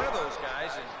is one of those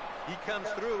guys, and he comes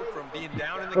through from being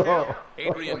down in the count.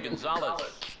 Adrian Gonzalez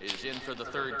is in for the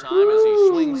third time as he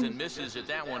swings and misses at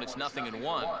that one. It's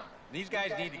 0-1. These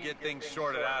guys need to get things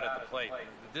sorted out at the plate.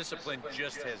 The discipline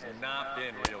just has not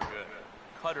been real good.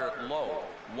 Cutter low,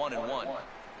 1-1.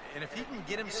 And if he can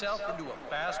get himself into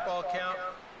a fastball count,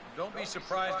 don't be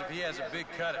surprised if he has a big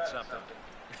cut at something.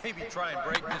 Maybe try and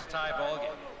break this tie ball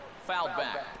game. Fouled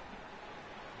back.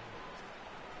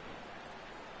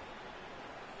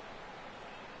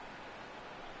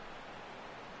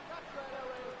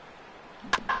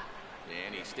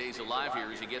 And he stays alive here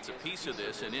as he gets a piece of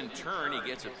this, and in turn he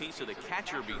gets a piece of the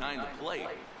catcher behind the plate.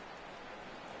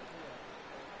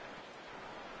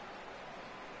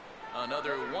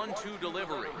 Another 1-2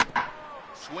 delivery.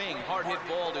 Swing, hard hit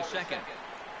ball to second.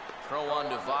 Throw on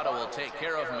Novato will take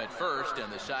care of him at first,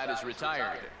 and the side is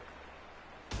retired.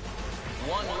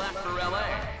 One left for LA.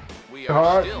 We are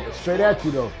hard, still straight at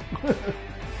you though.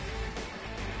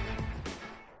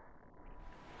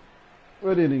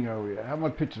 What inning are we at? How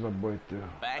many pitches my boy threw?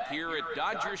 back here at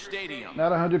Dodger Stadium.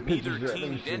 Not 100 pitches Neither yet. Let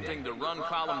team me see. denting the run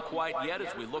column quite yet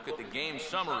as we look at the game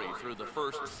summary through the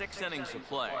first 6 innings of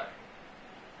play.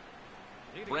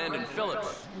 Brandon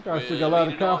Phillips You guys still will got a lot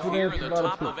lead of it off here confidence, in a the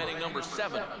lot of top of pitch. inning number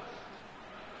 7.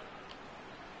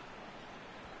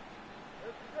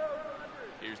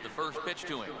 Here's the first pitch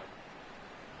to him.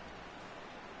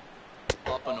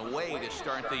 Up and away to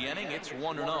start the inning. It's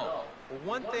 1-0. Well,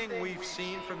 one thing we've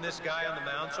seen from this guy on the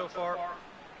mound so far,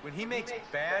 when he makes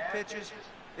bad pitches,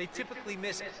 they typically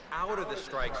miss out of the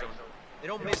strike zone. They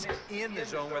don't miss in the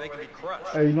zone where they can be crushed.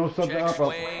 Hey, you know something? Check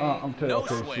swing, I'm telling no you,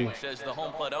 swing, okay, see. says the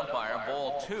home plate umpire.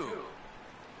 Ball 2.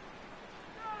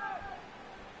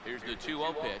 Here's the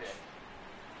 2-0 pitch.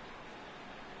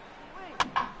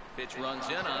 Pitch runs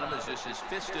in on him as this is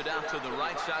fisted out to the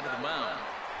right side of the mound.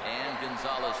 And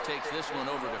Gonzalez takes this one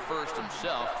over to first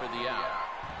himself for the out.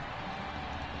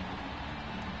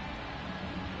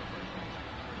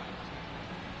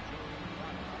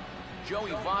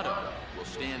 Joey Votto will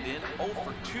stand in 0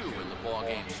 for 2 in the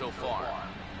ballgame so far.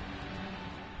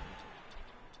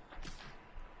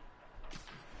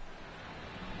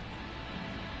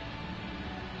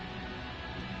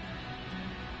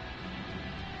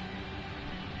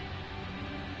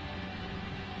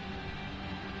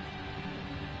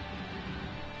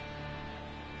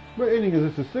 What inning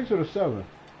is this? The 6th or the 7th?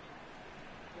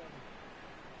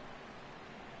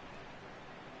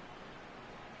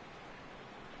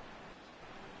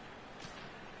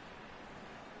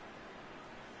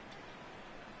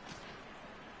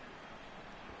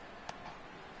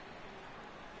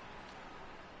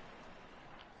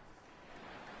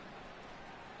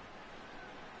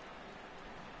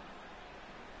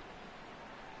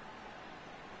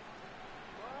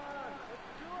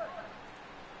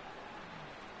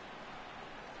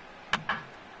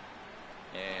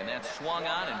 And that's swung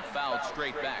on and fouled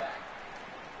straight back.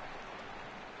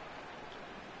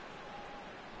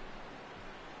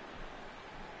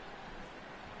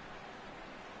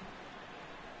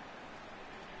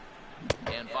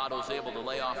 And Votto's able to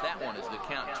lay off that one as the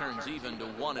count turns even to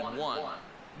 1-1.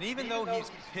 And even though he's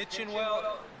pitching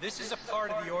well, this is a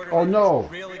part of the order Oh, that no. you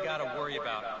really got to worry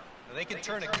about. Now, they can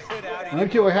turn a good outing. Let me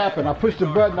tell you what happened. I pushed the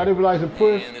button. I didn't realize it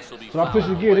pushed. And this will be So I pushed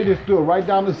it fouled again. They away. just threw it right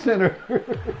down the center.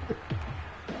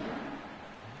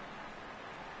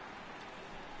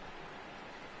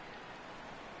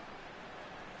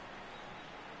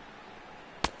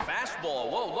 Fastball,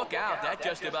 whoa, look out. That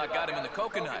just about got him in the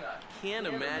coconut. Can't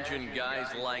imagine guys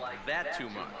like that too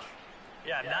much.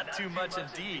 Yeah, not too much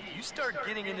indeed. You start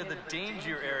getting into the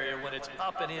danger area when it's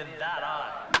up and in that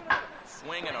high.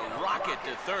 Swinging a rocket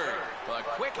to third. But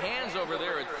quick hands over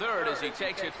there at third as he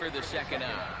takes it for the second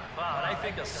out. Wow, and I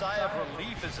think a sigh of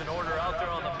relief is in order out there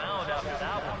on the mound after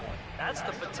that one. That's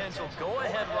the potential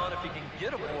go-ahead run if he can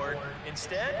get aboard.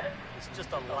 Instead, it's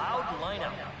just a loud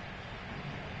lineout.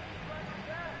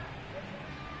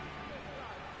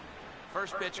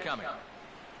 First pitch coming.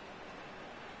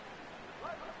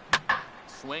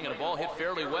 Swing and a ball hit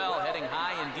fairly well, heading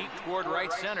high and deep toward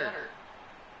right center.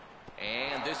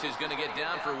 And this is going to get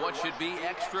down for what should be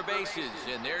extra bases.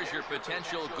 And there's your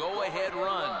potential go-ahead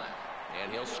run.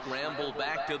 And he'll scramble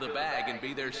back to the bag and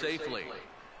be there safely.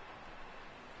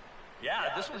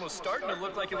 Yeah, this one was starting to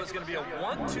look like it was going to be a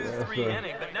 1-2-3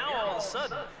 inning, but now all of a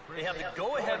sudden they have the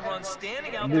go-ahead run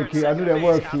standing out there. Nicky, I knew that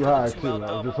was too high too. I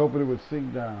was just hoping it would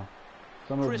sink down.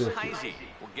 Chris Heisey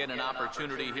will get an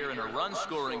opportunity here in a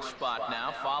run-scoring spot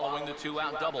now following the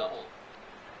 2-out double.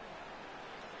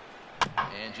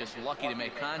 And just lucky to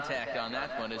make contact on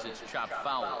that one as it's chopped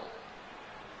foul.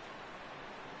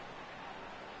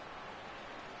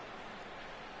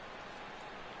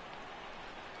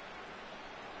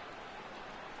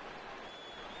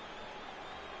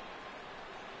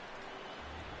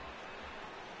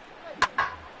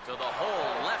 To the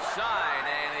hole left side,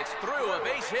 and it's through, a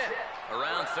base hit.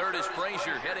 Around third is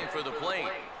Frazier heading for the plate.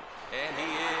 And he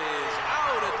is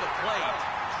out at the plate,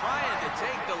 trying to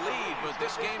take the lead, but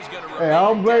this game's going to remain. Hey, I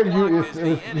don't blame you if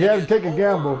you had to take a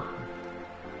gamble.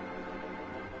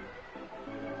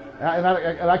 And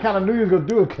I kind of knew you was going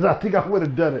to do it because I think I would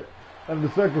have done it under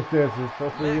the circumstances. So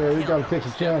I said, yeah, you got to take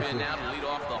some chances. Now to lead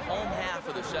off the home half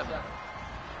of the seventh.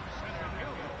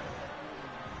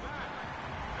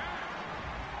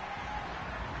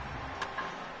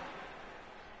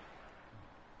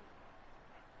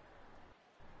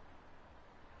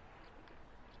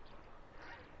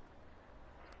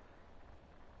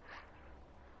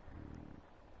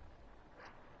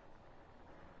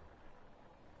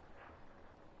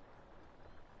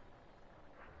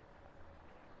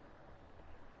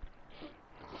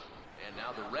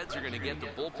 Now the Reds are going to get the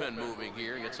bullpen moving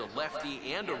here. It's a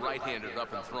lefty and a right-hander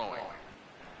up and throwing.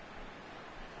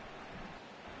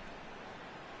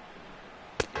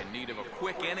 In need of a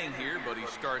quick inning here, but he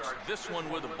starts this one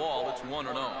with a ball. It's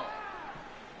 1-0.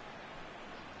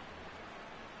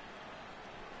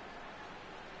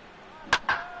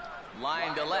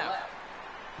 Line to left.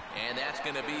 And that's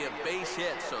going to be a base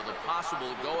hit, so the possible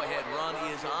go-ahead run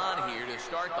is on here to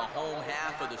start the home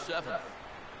half of the seventh.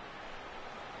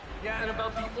 Yeah, and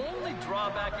about the only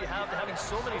drawback you have to having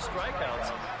so many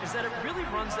strikeouts is that it really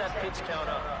runs that pitch count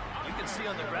up. You can see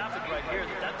on the graphic right here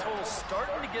that total's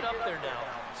starting to get up there now,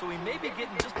 so he may be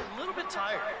getting just a little bit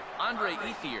tired. Andre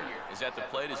Ethier is at the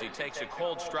plate as he takes a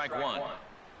cold strike one.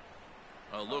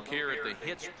 A look here at the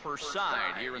hits per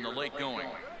side here in the late going.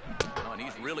 Oh, and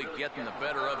he's really getting the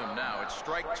better of him now. It's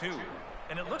strike two.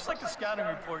 And it looks like the scouting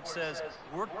report says,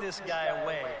 work this guy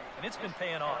away, and it's been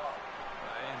paying off.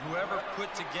 And whoever put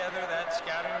together that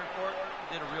scouting report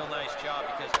did a real nice job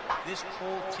because this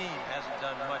whole team hasn't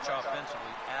done much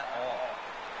offensively at all.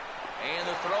 And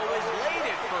the throw is late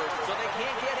at first, so they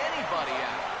can't get anybody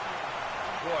out.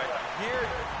 Boy, here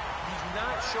he's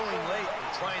not showing late and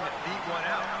trying to beat one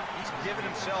out. He's giving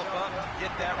himself up to get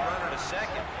that runner to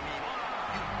second. I mean,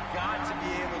 you've got to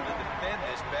be able to defend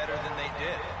this better than they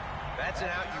did. That's an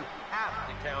out you have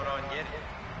to count on getting.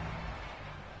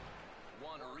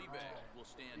 Will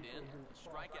stand in. A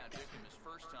strikeout victim his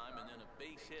first time, and then a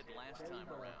base hit last time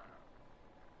around.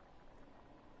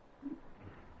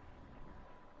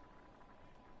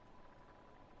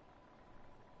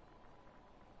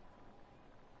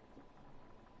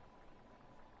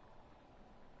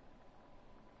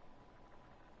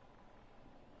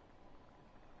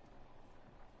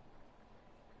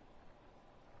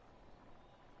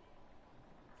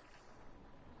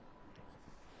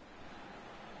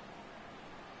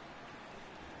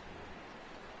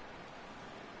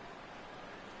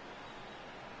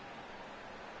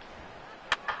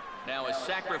 Now a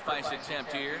sacrifice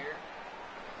attempt here.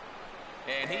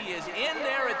 And he is in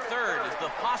there at third as the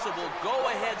possible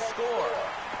go-ahead score.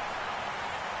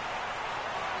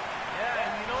 Yeah,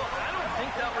 and you know, I don't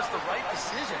think that was the right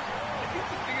decision. I think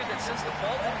he figured that since the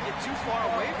ball didn't get too far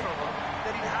away from him,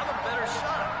 that he'd have a better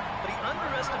shot. But he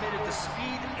underestimated the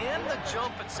speed and the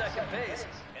jump at second base,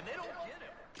 and they don't get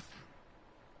him.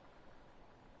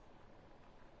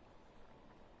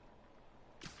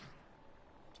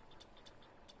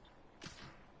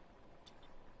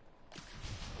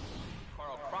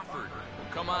 Carl Crawford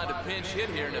will come on to pinch hit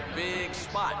here in a big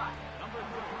spot.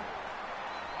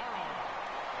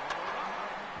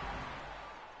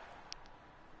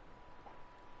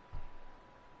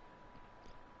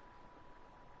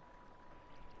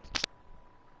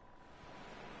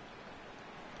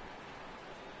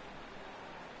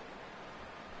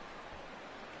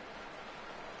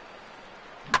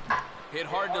 Hit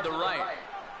hard to the right.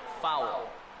 Foul.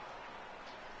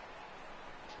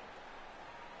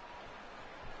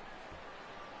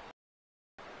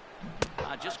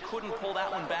 just couldn't pull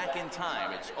that one back in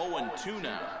time. It's 0-2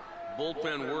 now.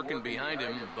 Bullpen working behind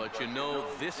him, but you know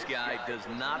this guy does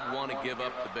not want to give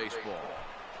up the baseball.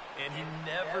 And he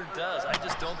never does. I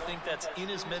just don't think that's in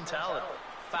his mentality.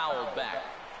 Fouled back.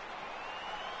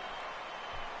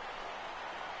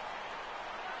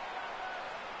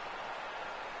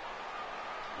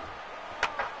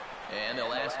 And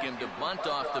they'll ask him to bunt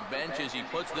off the bench as he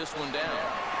puts this one down.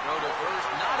 Throw to first,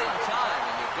 not in time,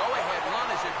 and the go-ahead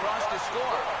run is across to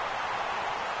score.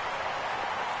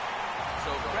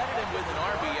 So credit him with an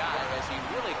RBI as he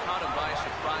really caught him by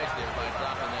surprise there by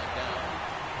dropping that down.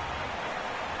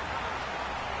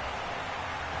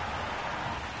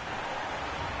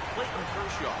 Clayton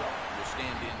Kershaw will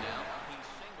stand in now. He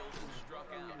singled and struck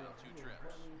out on 2 trips.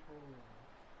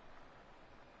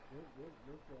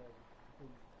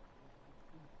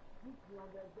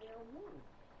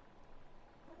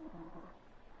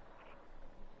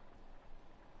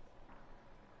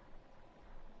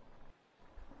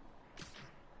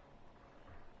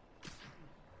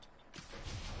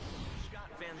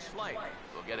 Scott Van Slyke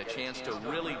will get a chance to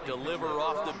really deliver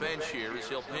off the bench here as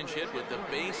he'll pinch hit with the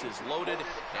bases loaded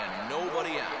and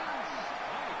nobody out.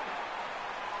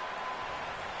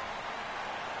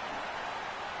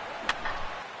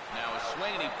 Now a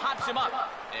swing and he pops him up.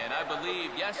 And I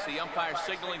believe, yes, the umpire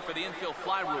signaling for the infield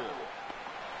fly rule.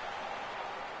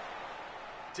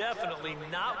 Definitely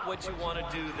not what you want to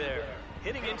do there.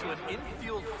 Hitting into an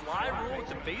infield fly rule with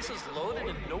the bases loaded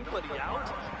and nobody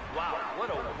out? Wow, what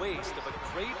a waste of a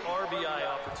great RBI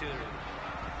opportunity.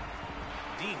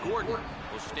 D. Gordon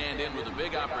will stand in with a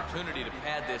big opportunity to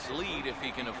pad this lead if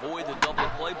he can avoid the double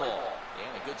play ball.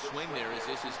 And a good swing there as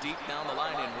this is deep down the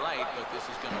line and right, but this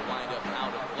is going to wind up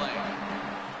out of play.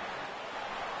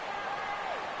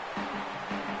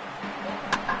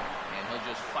 And he'll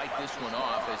just fight this one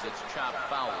off as it's chopped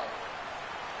foul.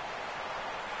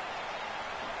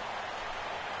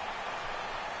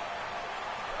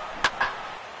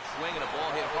 Swing and a ball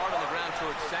hit hard on the ground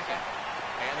towards second.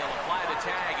 And they'll apply the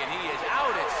tag, and he is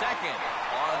out at second.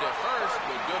 On to first,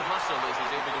 with good hustle as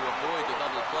he's able to avoid the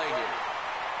double play here.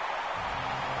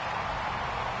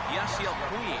 Yasiel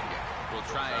Puig will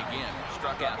try again.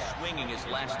 Struck out swinging his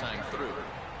last time through.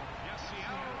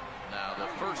 Now the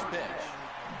first pitch.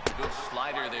 Good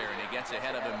slider there, and he gets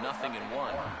ahead of him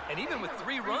 0-1. And even with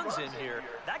 3 runs in here,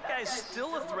 that guy's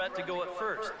still a threat to go at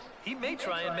first. He may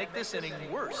try and make this inning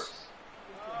worse.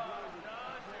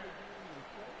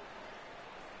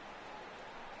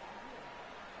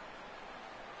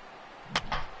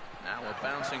 Now a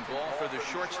bouncing ball for the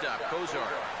shortstop,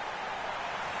 Kozar.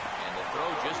 And the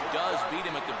throw just does beat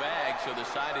him at the bag, so the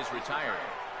side is retired.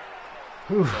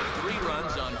 So 3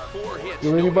 runs on 4 hits.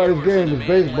 Do anybody's game is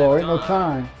baseball. Ain't no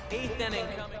time. 8th inning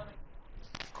coming.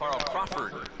 Carl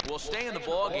Crawford will stay in the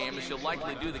ball game as he'll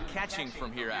likely do the catching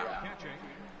from here out.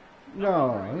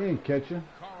 No, he ain't catching.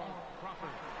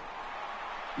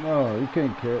 No, he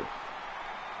can't catch.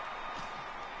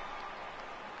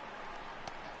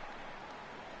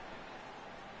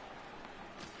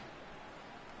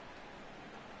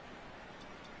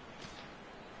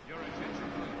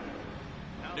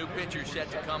 New pitcher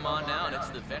set to come on now, and it's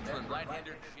the veteran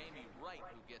right-hander Jamie Wright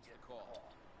who gets the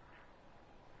call.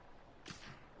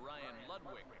 Ryan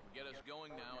Ludwig will get us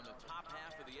going now in the top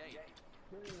half of the 8th.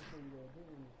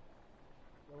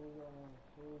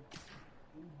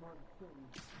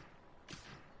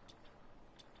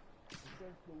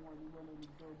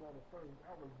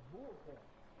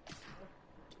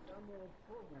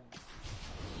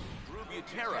 Drew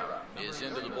Butera is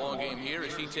into the ball game here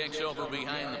as he takes over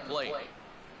behind the plate.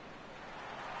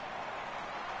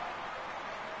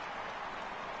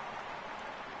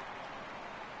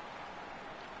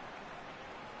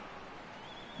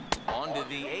 On to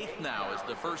the 8th now as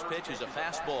the first pitch is a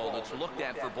fastball that's looked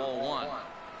at for ball 1.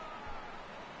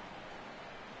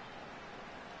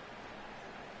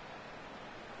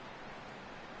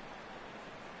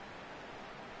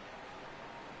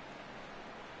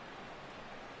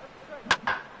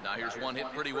 Now here's one hit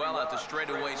pretty well out the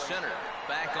straightaway center.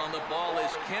 Back on the ball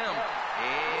is Kim.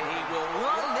 And he will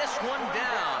run this one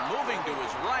down, moving to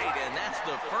his right, and that's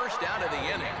the first out of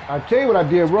the inning. I tell you what I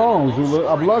did wrong,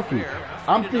 Zula. I'm lucky.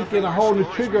 I'm thinking of holding the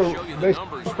trigger makes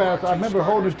me fast. I remember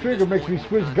holding the trigger makes me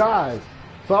switch guys.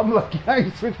 So I'm lucky I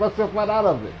ain't switched myself right out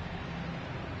of it.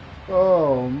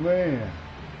 Oh, man.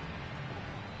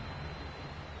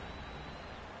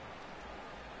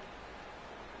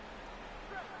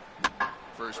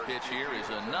 First pitch here is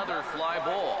another fly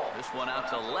ball. This one out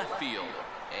to left field.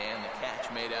 And the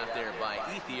catch made out there by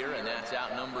Ethier, and that's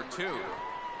out number 2.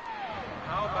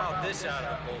 How about this out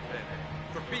of the bullpen?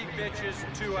 For big pitches,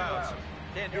 2 outs.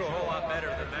 Can't do a whole lot better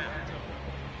than that.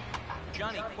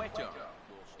 Johnny Cueto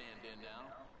will stand in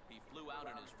now. He flew out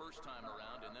in his first time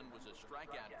around and then was a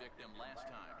strikeout victim last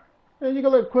time. Man, you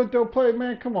gonna let Quinto play,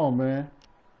 man? Come on, man.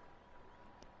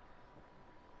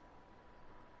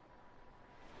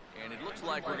 And it looks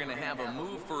like we're going to have a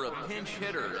move for a pinch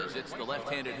hitter, as it's the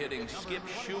left-handed hitting Skip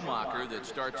Schumacher that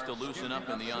starts to loosen up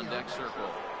in the on-deck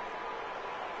circle.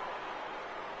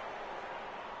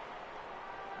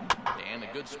 And a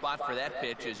good spot for that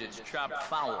pitch as it's chopped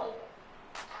foul.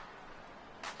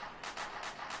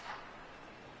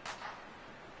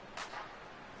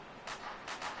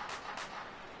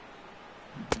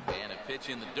 And a pitch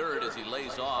in the dirt as he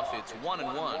lays off. It's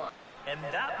 1-1. And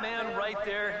that man right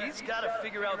there, he's got to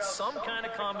figure out some kind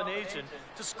of combination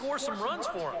to score some runs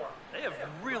for him. They have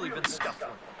really been scuffling.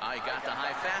 I got the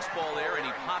high fastball there, and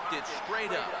he popped it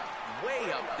straight up,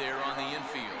 way up there on the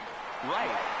infield. Right.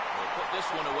 They'll put this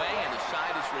one away, and the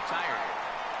side is retired.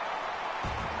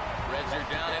 Reds are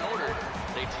down in order.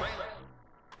 They trail it.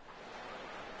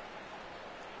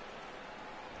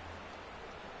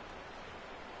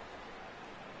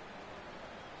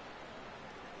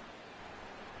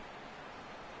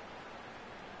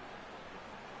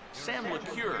 Sam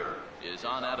LeCure is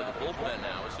on out of the bullpen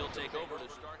now as he'll take over to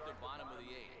start the bottom of the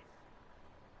eighth.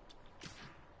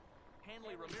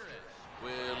 Hanley Ramirez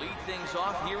will lead things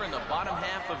off here in the bottom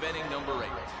half of inning number 8.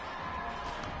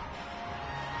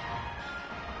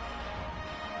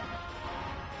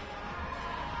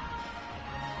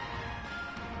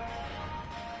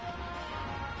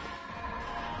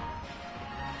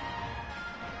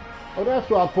 Oh, that's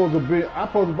what I'm supposed to be.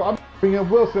 I'm being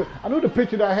Wilson. I knew the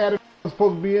picture that I had was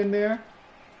supposed to be in there.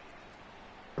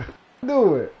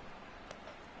 Do it.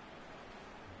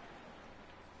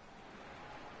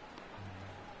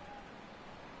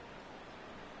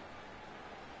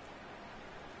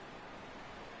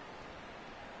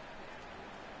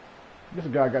 This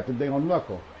guy got the thing on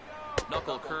knuckle.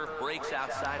 Knuckle curve breaks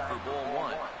outside for ball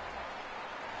 1.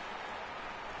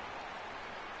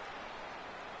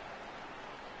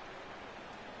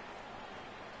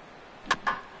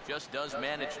 Just does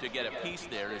manage to get a piece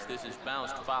there as this is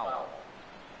bounced foul.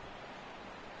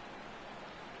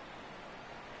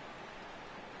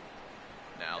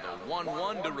 Now the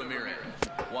 1-1 to Ramirez.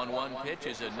 1-1 pitch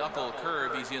is a knuckle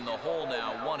curve. He's in the hole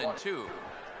now, 1-2.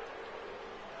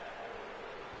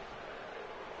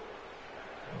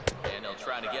 And they'll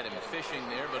try to get him fishing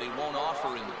there, but he won't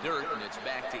offer in the dirt, and it's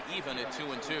back to even at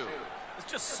 2-2. It's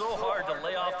just so hard to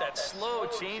lay off that slow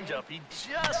changeup. He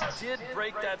just did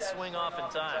break that swing off in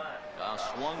time.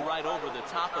 Swung right over the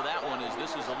top of that one as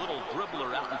this is a little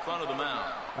dribbler out in front of the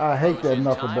mound. I hate that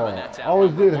knuckleball. I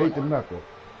always did hate the knuckle.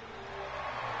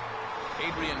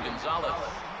 Adrian Gonzalez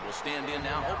will stand in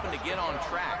now, hoping to get on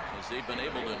track as they've been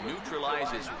able to neutralize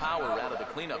his power out of the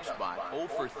cleanup spot. 0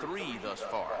 for 3 thus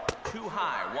far. Too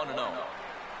high, 1-0.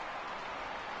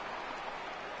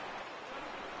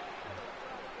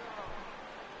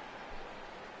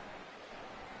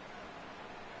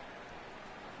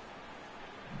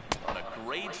 On a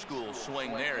grade school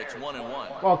swing there, it's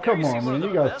 1-1. Oh, come on, man.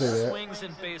 You got to say that. Swings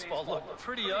in baseball look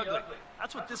pretty ugly.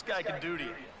 That's what this guy can do to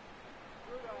you.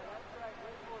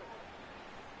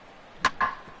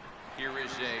 Here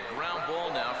is a ground ball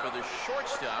now for the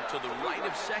shortstop to the right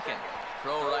of second.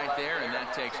 Throw right there, and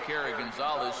that takes care of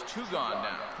Gonzalez. 2 gone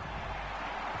now.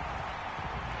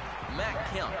 Matt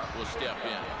Kemp will step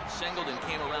in. Singled and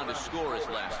came around to score his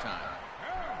last time.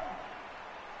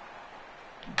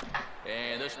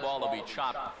 And this ball will be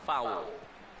chopped foul.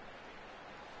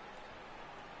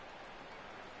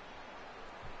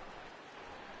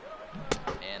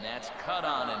 And that's cut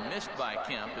on and missed by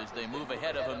Kemp as they move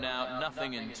ahead of him now,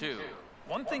 0-2.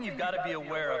 One thing you've got to be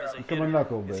aware of as a hitter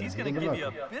is he's going to give you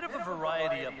a bit of a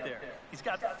variety up there. He's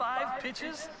got 5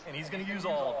 pitches, and he's going to use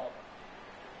all of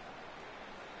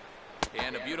them.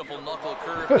 And a beautiful knuckle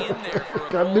curve in there for a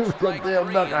That strike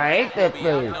damn knuckle. I hate that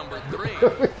thing. Number 3.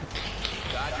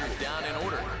 Dodgers down in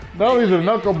order. Not only is it a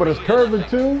knuckle, but it's curving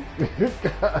too.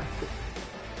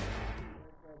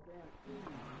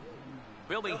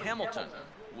 Billy Hamilton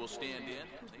will stand in.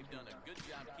 They've done a good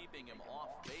job keeping him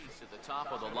off base at the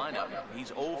top of the lineup. He's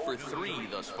 0 for 3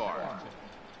 thus far.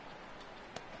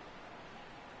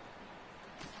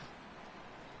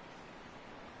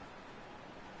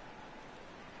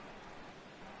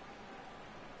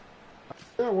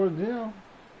 Yeah, well, yeah.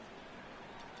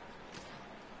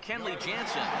 Kenley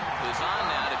Jansen is on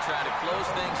now to try to close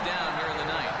things down here in the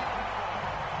ninth.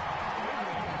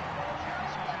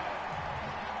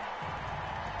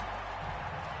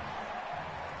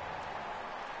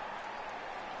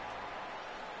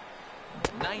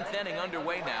 ninth inning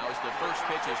underway now as the first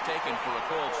pitch is taken for a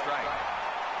called strike.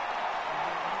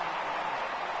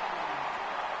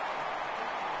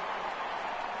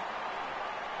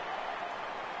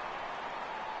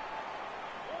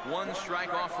 One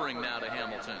strike offering now to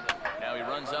Hamilton. Now he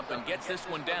runs up and gets this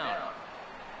one down.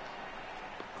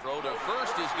 Throw to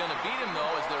first is going to beat him,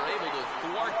 though, as they're able to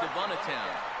thwart the bunt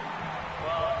attempt.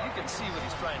 Well, you can see what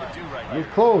he's trying to do right here.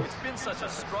 You're close. It's been such a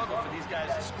struggle for these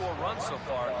guys to score runs so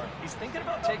far. He's thinking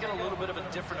about taking a little bit of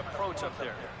a different approach up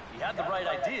there. He had the right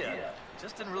idea. It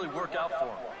just didn't really work out for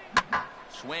him.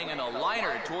 Swinging a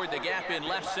liner toward the gap in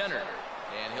left center.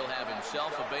 And he'll have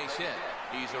himself a base hit.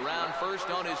 He's around first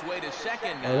on his way to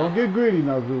second now. Hey, don't get greedy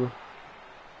now, Zula.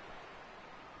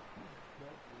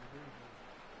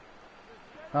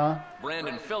 Huh?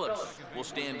 Brandon Phillips will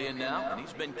stand in now, and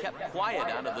he's been kept quiet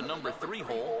out of the number 3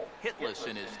 hole, hitless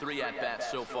in his 3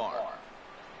 at-bats so far.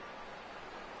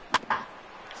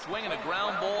 Swinging a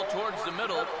ground ball towards the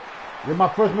middle. Did my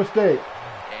first mistake.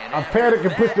 I panicked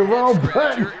and pushed the wrong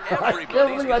button. I can't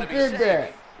believe I did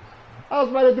that. I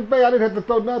was right at the bay. I didn't have to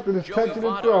throw nothing. It's touching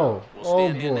and throw.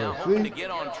 Oh boy, see? To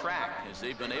get on track as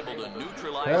they've been able to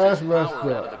neutralize That's his messed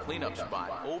power out up. of the cleanup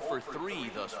spot. 0 for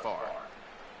 3 thus far.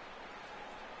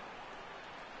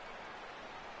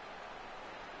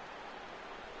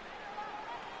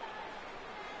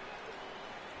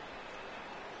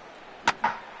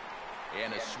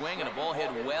 And a swing and a ball hit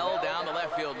well down the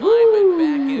left field line, but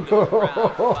back into the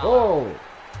crowd. Foul.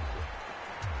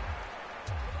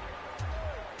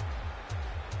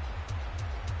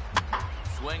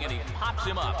 Swing and he pops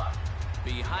him up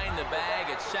behind the bag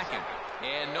at second,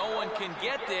 and no one can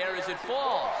get there as it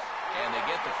falls, and they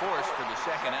get the force for the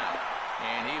second out,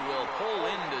 and he will pull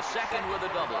into second with a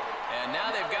double, and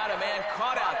now they've got a man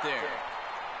caught out there.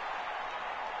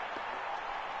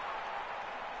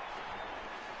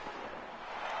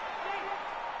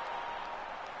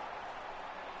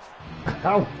 Boy,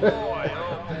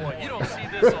 oh boy, you don't see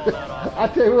this all that often. I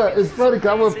tell you what, it's funny because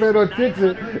I wasn't paying no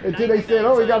attention until they said,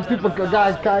 "Oh, we got people,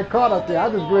 guys caught up there."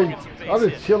 I'm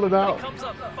just chilling out. He comes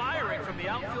up firing from the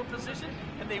outfield position,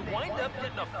 and they wind up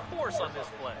getting a force on this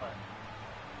play.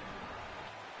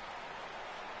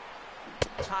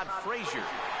 Todd Frazier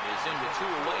is into 2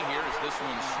 away here as this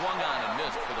one swung on and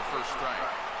missed for the first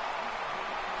strike.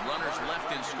 Runners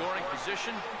left in scoring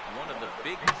position, one of the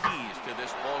big keys to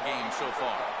this ball game so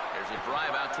far. There's a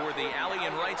drive out toward the alley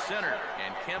in right center,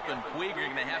 and Kemp and Puig are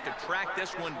going to have to track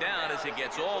this one down as it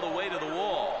gets all the way to the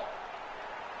wall.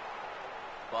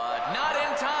 But not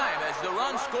in time as the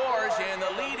run scores and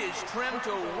the lead is trimmed to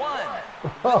 1.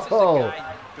 Oh,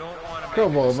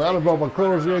 come on, man! I don't know my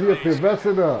clothes in here. You're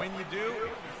messing up. When you do,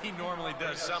 he normally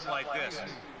does something like this.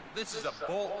 This is a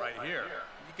bolt right here.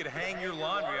 You could hang your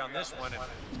laundry on this one, and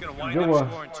it's going to wind Good up one.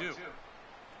 scoring too.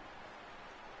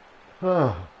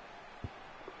 Oh.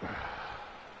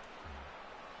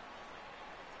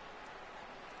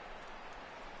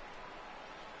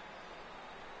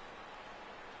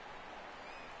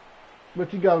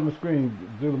 What you got on the screen,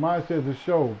 Zula? Mine says the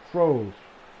show froze.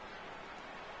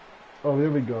 Oh, there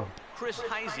we go. Chris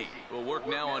Heisey will work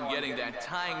now on getting that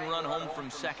tying run home from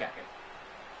second.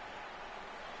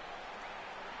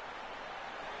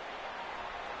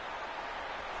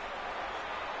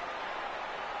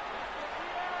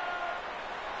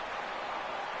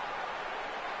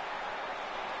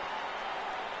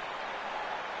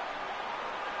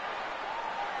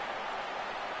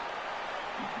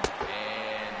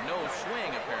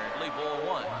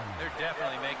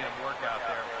 Definitely making him work out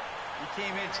there. He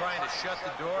came in trying to shut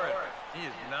the door, and he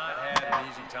has not had an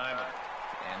easy time of it.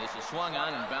 And this is swung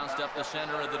on and bounced up the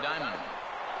center of the diamond.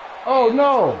 Oh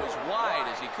no! It was wide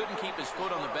as he couldn't keep his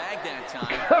foot on the bag that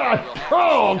time.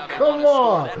 Oh, come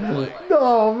on!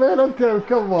 No, man, I'm telling you,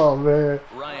 come on, man.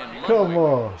 Ryan Come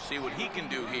Ludwig, on. see what he can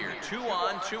do here. 2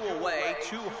 on, 2 away,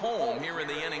 2 home here in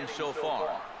the inning so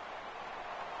far.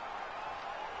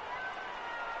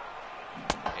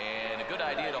 And a good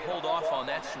idea to hold off on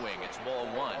that swing. It's ball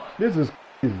 1. This is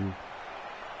crazy.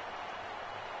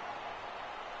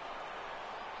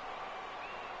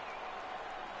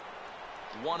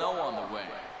 One 0 on the way.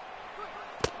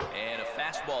 And a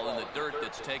fastball in the dirt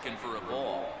that's taken for a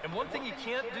ball. And one thing you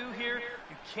can't do here,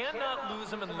 you cannot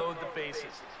lose him and load the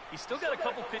bases. He's still got a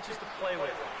couple pitches to play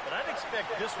with, but I'd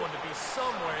expect this one to be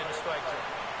somewhere in the strike zone.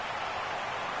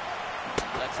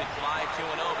 Lets it fly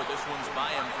 2-0, but this one's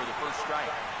by him for the first strike.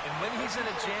 And when he's in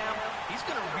a jam, he's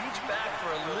going to reach back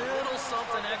for a little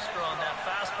something extra on that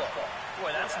fastball.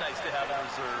 Boy, that's nice to have in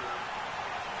reserve.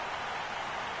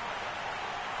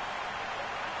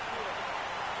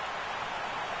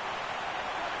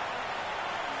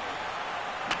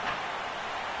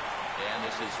 And the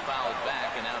this is fouled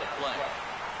back and out of play.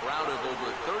 Crowd of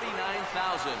over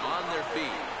 39,000 on their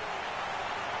feet.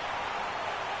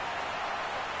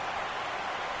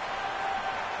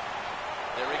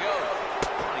 There he goes.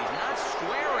 He's not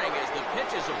squaring as the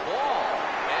pitch is a ball.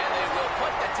 And they will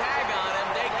put the tag on him.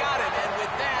 They got him. And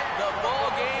with that, the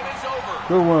ball game is over.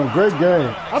 Good one. Great game.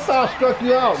 I thought I struck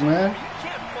you out, man. You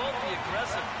can't fault the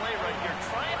aggressive play right here.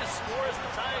 Trying to score as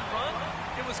the tying run.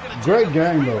 It was going to Great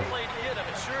game, though. play to get him.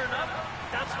 And sure enough,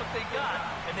 that's what they got.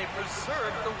 And they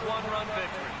preserved the one-run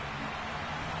victory.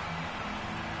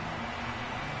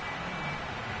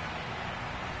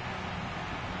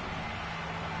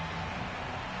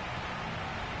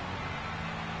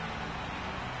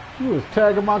 He was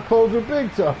tagging my closer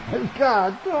big time.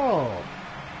 God, dog.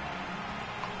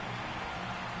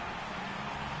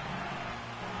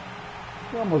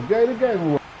 He almost gave the game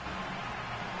away.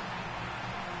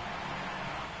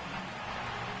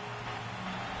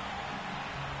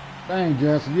 Dang,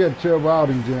 Jansen. You had a terrible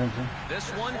outing, Jansen. This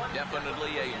one,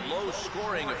 definitely a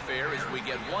low-scoring affair as we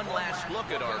get one last look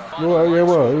at our final. Well, yeah, it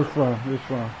line was. It score. was fun. It was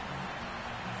fun.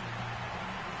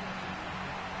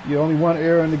 Yeah, only one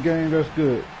error in the game. That's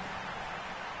good.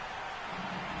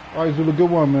 All right, Zula, good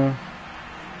one, man.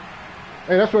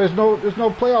 Hey, that's right. There's no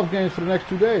playoff games for the next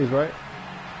 2 days, right?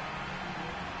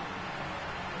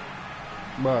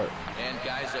 Right. And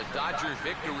guys, a Dodger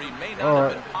victory may not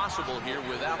have been possible here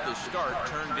without the start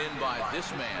turned in by this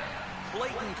man,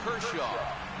 Clayton Kershaw.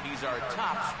 He's our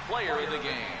top player of the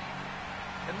game.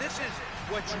 And this is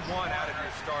what you want out of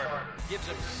your starter. Gives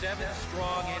him 7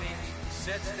 strong innings,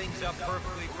 sets things up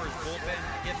perfectly for his bullpen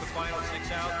to get the final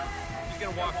 6 out. He's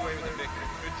going to walk away with a victory.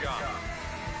 Good job.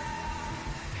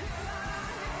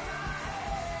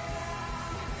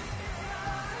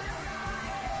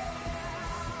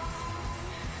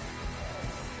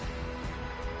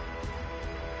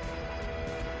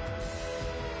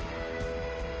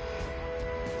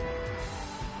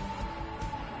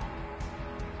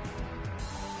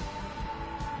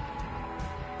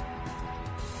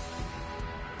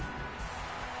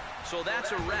 So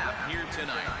that's a wrap here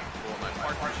tonight. For my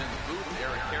partners in the booth,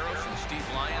 Eric Karros and Steve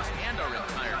Lyons, and our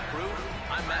entire crew,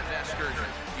 I'm Matt Vasgersian.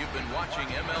 You've been watching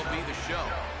MLB The Show.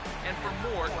 And for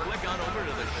more, click on over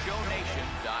to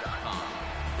theshownation.com.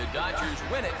 The Dodgers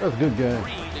win it. That's a good game.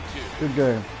 3-2. Good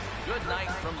game. Good night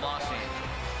from Los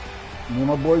Angeles. Me and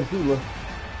my boy Zula.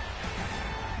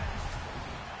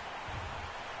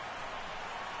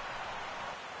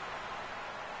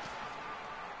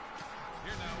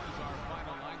 Here now is our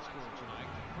final line score tonight.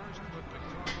 First with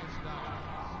victorious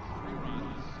Dodgers. 3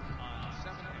 runs on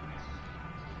 7 hits.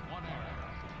 1 error.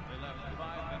 They left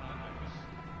 5 men on base.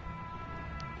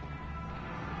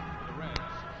 The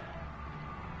Reds.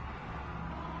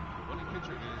 The winning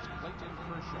pitcher is Clayton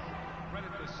Kershaw.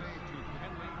 Credit the save to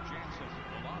Kenley Jansen.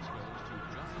 The loss goes to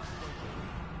Johnny Cueto.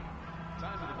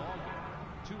 Time of the ball game,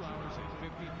 2 hours and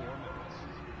 54 minutes.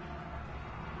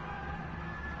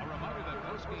 A reminder that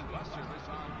post-game bus service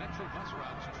on Metro bus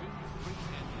routes 2, 3,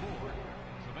 and 4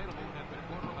 is available at the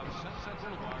corner of Sunset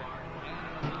Boulevard and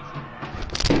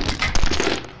Elysian.